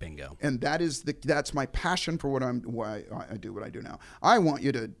well. Bingo. And that's my passion for why I do what I do now. I want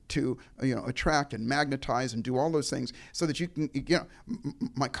you to attract and magnetize and do all those things so that you can,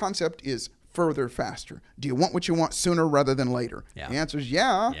 my concept is further, faster. Do you want what you want sooner rather than later? Yeah. The answer is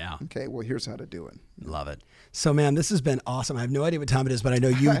yeah. Yeah. Okay, well, here's how to do it. Love it. So, man, this has been awesome. I have no idea what time it is, but I know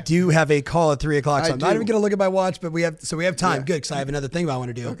you do have a call at 3 o'clock. So I'm not even going to look at my watch, but we have time. Yeah. Good, because I have another thing I want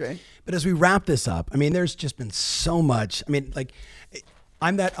to do. Okay. But as we wrap this up, I mean, there's just been so much. I mean, like,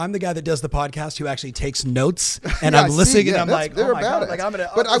 I'm the guy that does the podcast who actually takes notes, and I'm listening, and I'm like, oh my God, like I'm gonna.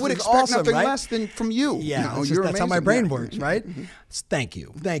 But I would expect awesome, nothing right? less than from you. Yeah, that's how my brain works, right? Thank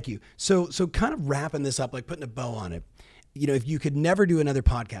you. So kind of wrapping this up, like putting a bow on it. If you could never do another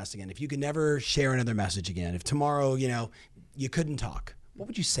podcast again, if you could never share another message again, if tomorrow, you couldn't talk, what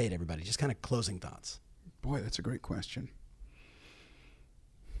would you say to everybody? Just kind of closing thoughts. Boy, that's a great question.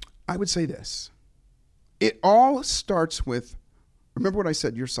 I would say this. It all starts with, remember what I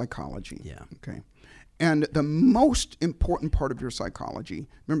said, your psychology. Yeah. Okay. And the most important part of your psychology,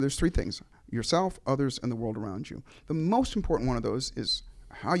 remember there's three things: yourself, others, and the world around you. The most important one of those is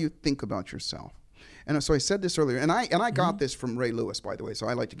how you think about yourself. And so I said this earlier, and I got this from Ray Lewis, by the way, so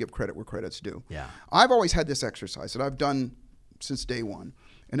I like to give credit where credit's due. Yeah. I've always had this exercise that I've done since day one,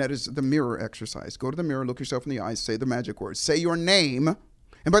 and that is the mirror exercise. Go to the mirror, look yourself in the eyes, say the magic words, say your name.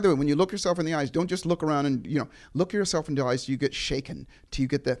 And by the way, when you look yourself in the eyes, don't just look around and, look yourself in the eyes till you get shaken, till you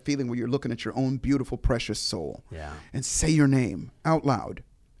get that feeling where you're looking at your own beautiful, precious soul. Yeah. And say your name out loud.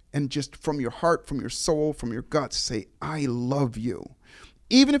 And just from your heart, from your soul, from your guts, say, I love you.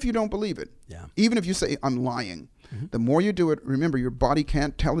 Even if you don't believe it. Yeah. Even if you say, I'm lying. The more you do it, remember, your body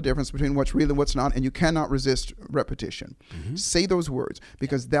can't tell the difference between what's real and what's not, and you cannot resist repetition. Say those words,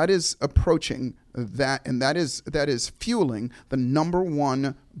 because that is approaching that, and that is fueling the number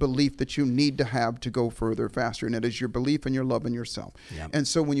one belief that you need to have to go further, faster, and that is your belief in your love in yourself. Yeah. And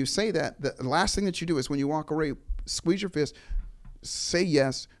so when you say that, the last thing that you do is when you walk away, squeeze your fist, say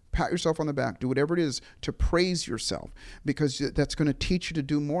yes, pat yourself on the back, do whatever it is to praise yourself, because that's going to teach you to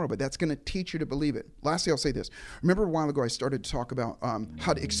do more of it. That's going to teach you to believe it. Lastly, I'll say this. Remember a while ago I started to talk about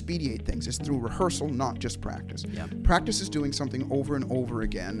how to expedite things. It's through rehearsal, not just practice. Yep. Practice is doing something over and over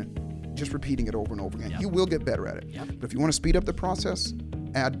again, just repeating it over and over again. Yep. You will get better at it. Yep. But if you want to speed up the process,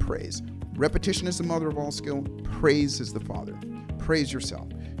 add praise. Repetition is the mother of all skill. Praise is the father. Praise yourself.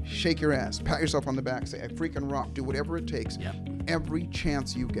 Shake your ass, pat yourself on the back, say, I freaking rock, do whatever it takes, every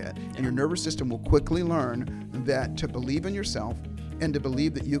chance you get. And your nervous system will quickly learn that to believe in yourself and to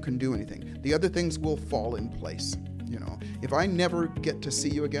believe that you can do anything. The other things will fall in place. If I never get to see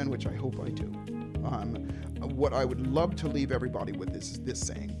you again, which I hope I do, what I would love to leave everybody with is this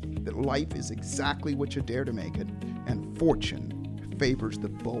saying, that life is exactly what you dare to make it, and fortune favors the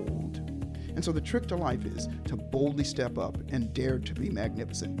bold. And so the trick to life is to boldly step up and dare to be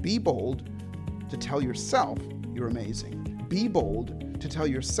magnificent. Be bold to tell yourself you're amazing. Be bold to tell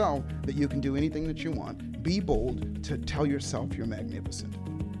yourself that you can do anything that you want. Be bold to tell yourself you're magnificent.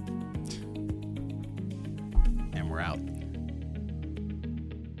 And we're out.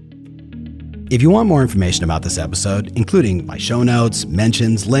 If you want more information about this episode, including my show notes,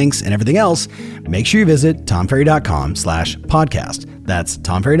 mentions, links, and everything else, make sure you visit tomferry.com/podcast. That's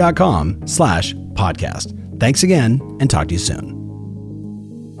tomferry.com/podcast. Thanks again, and talk to you soon.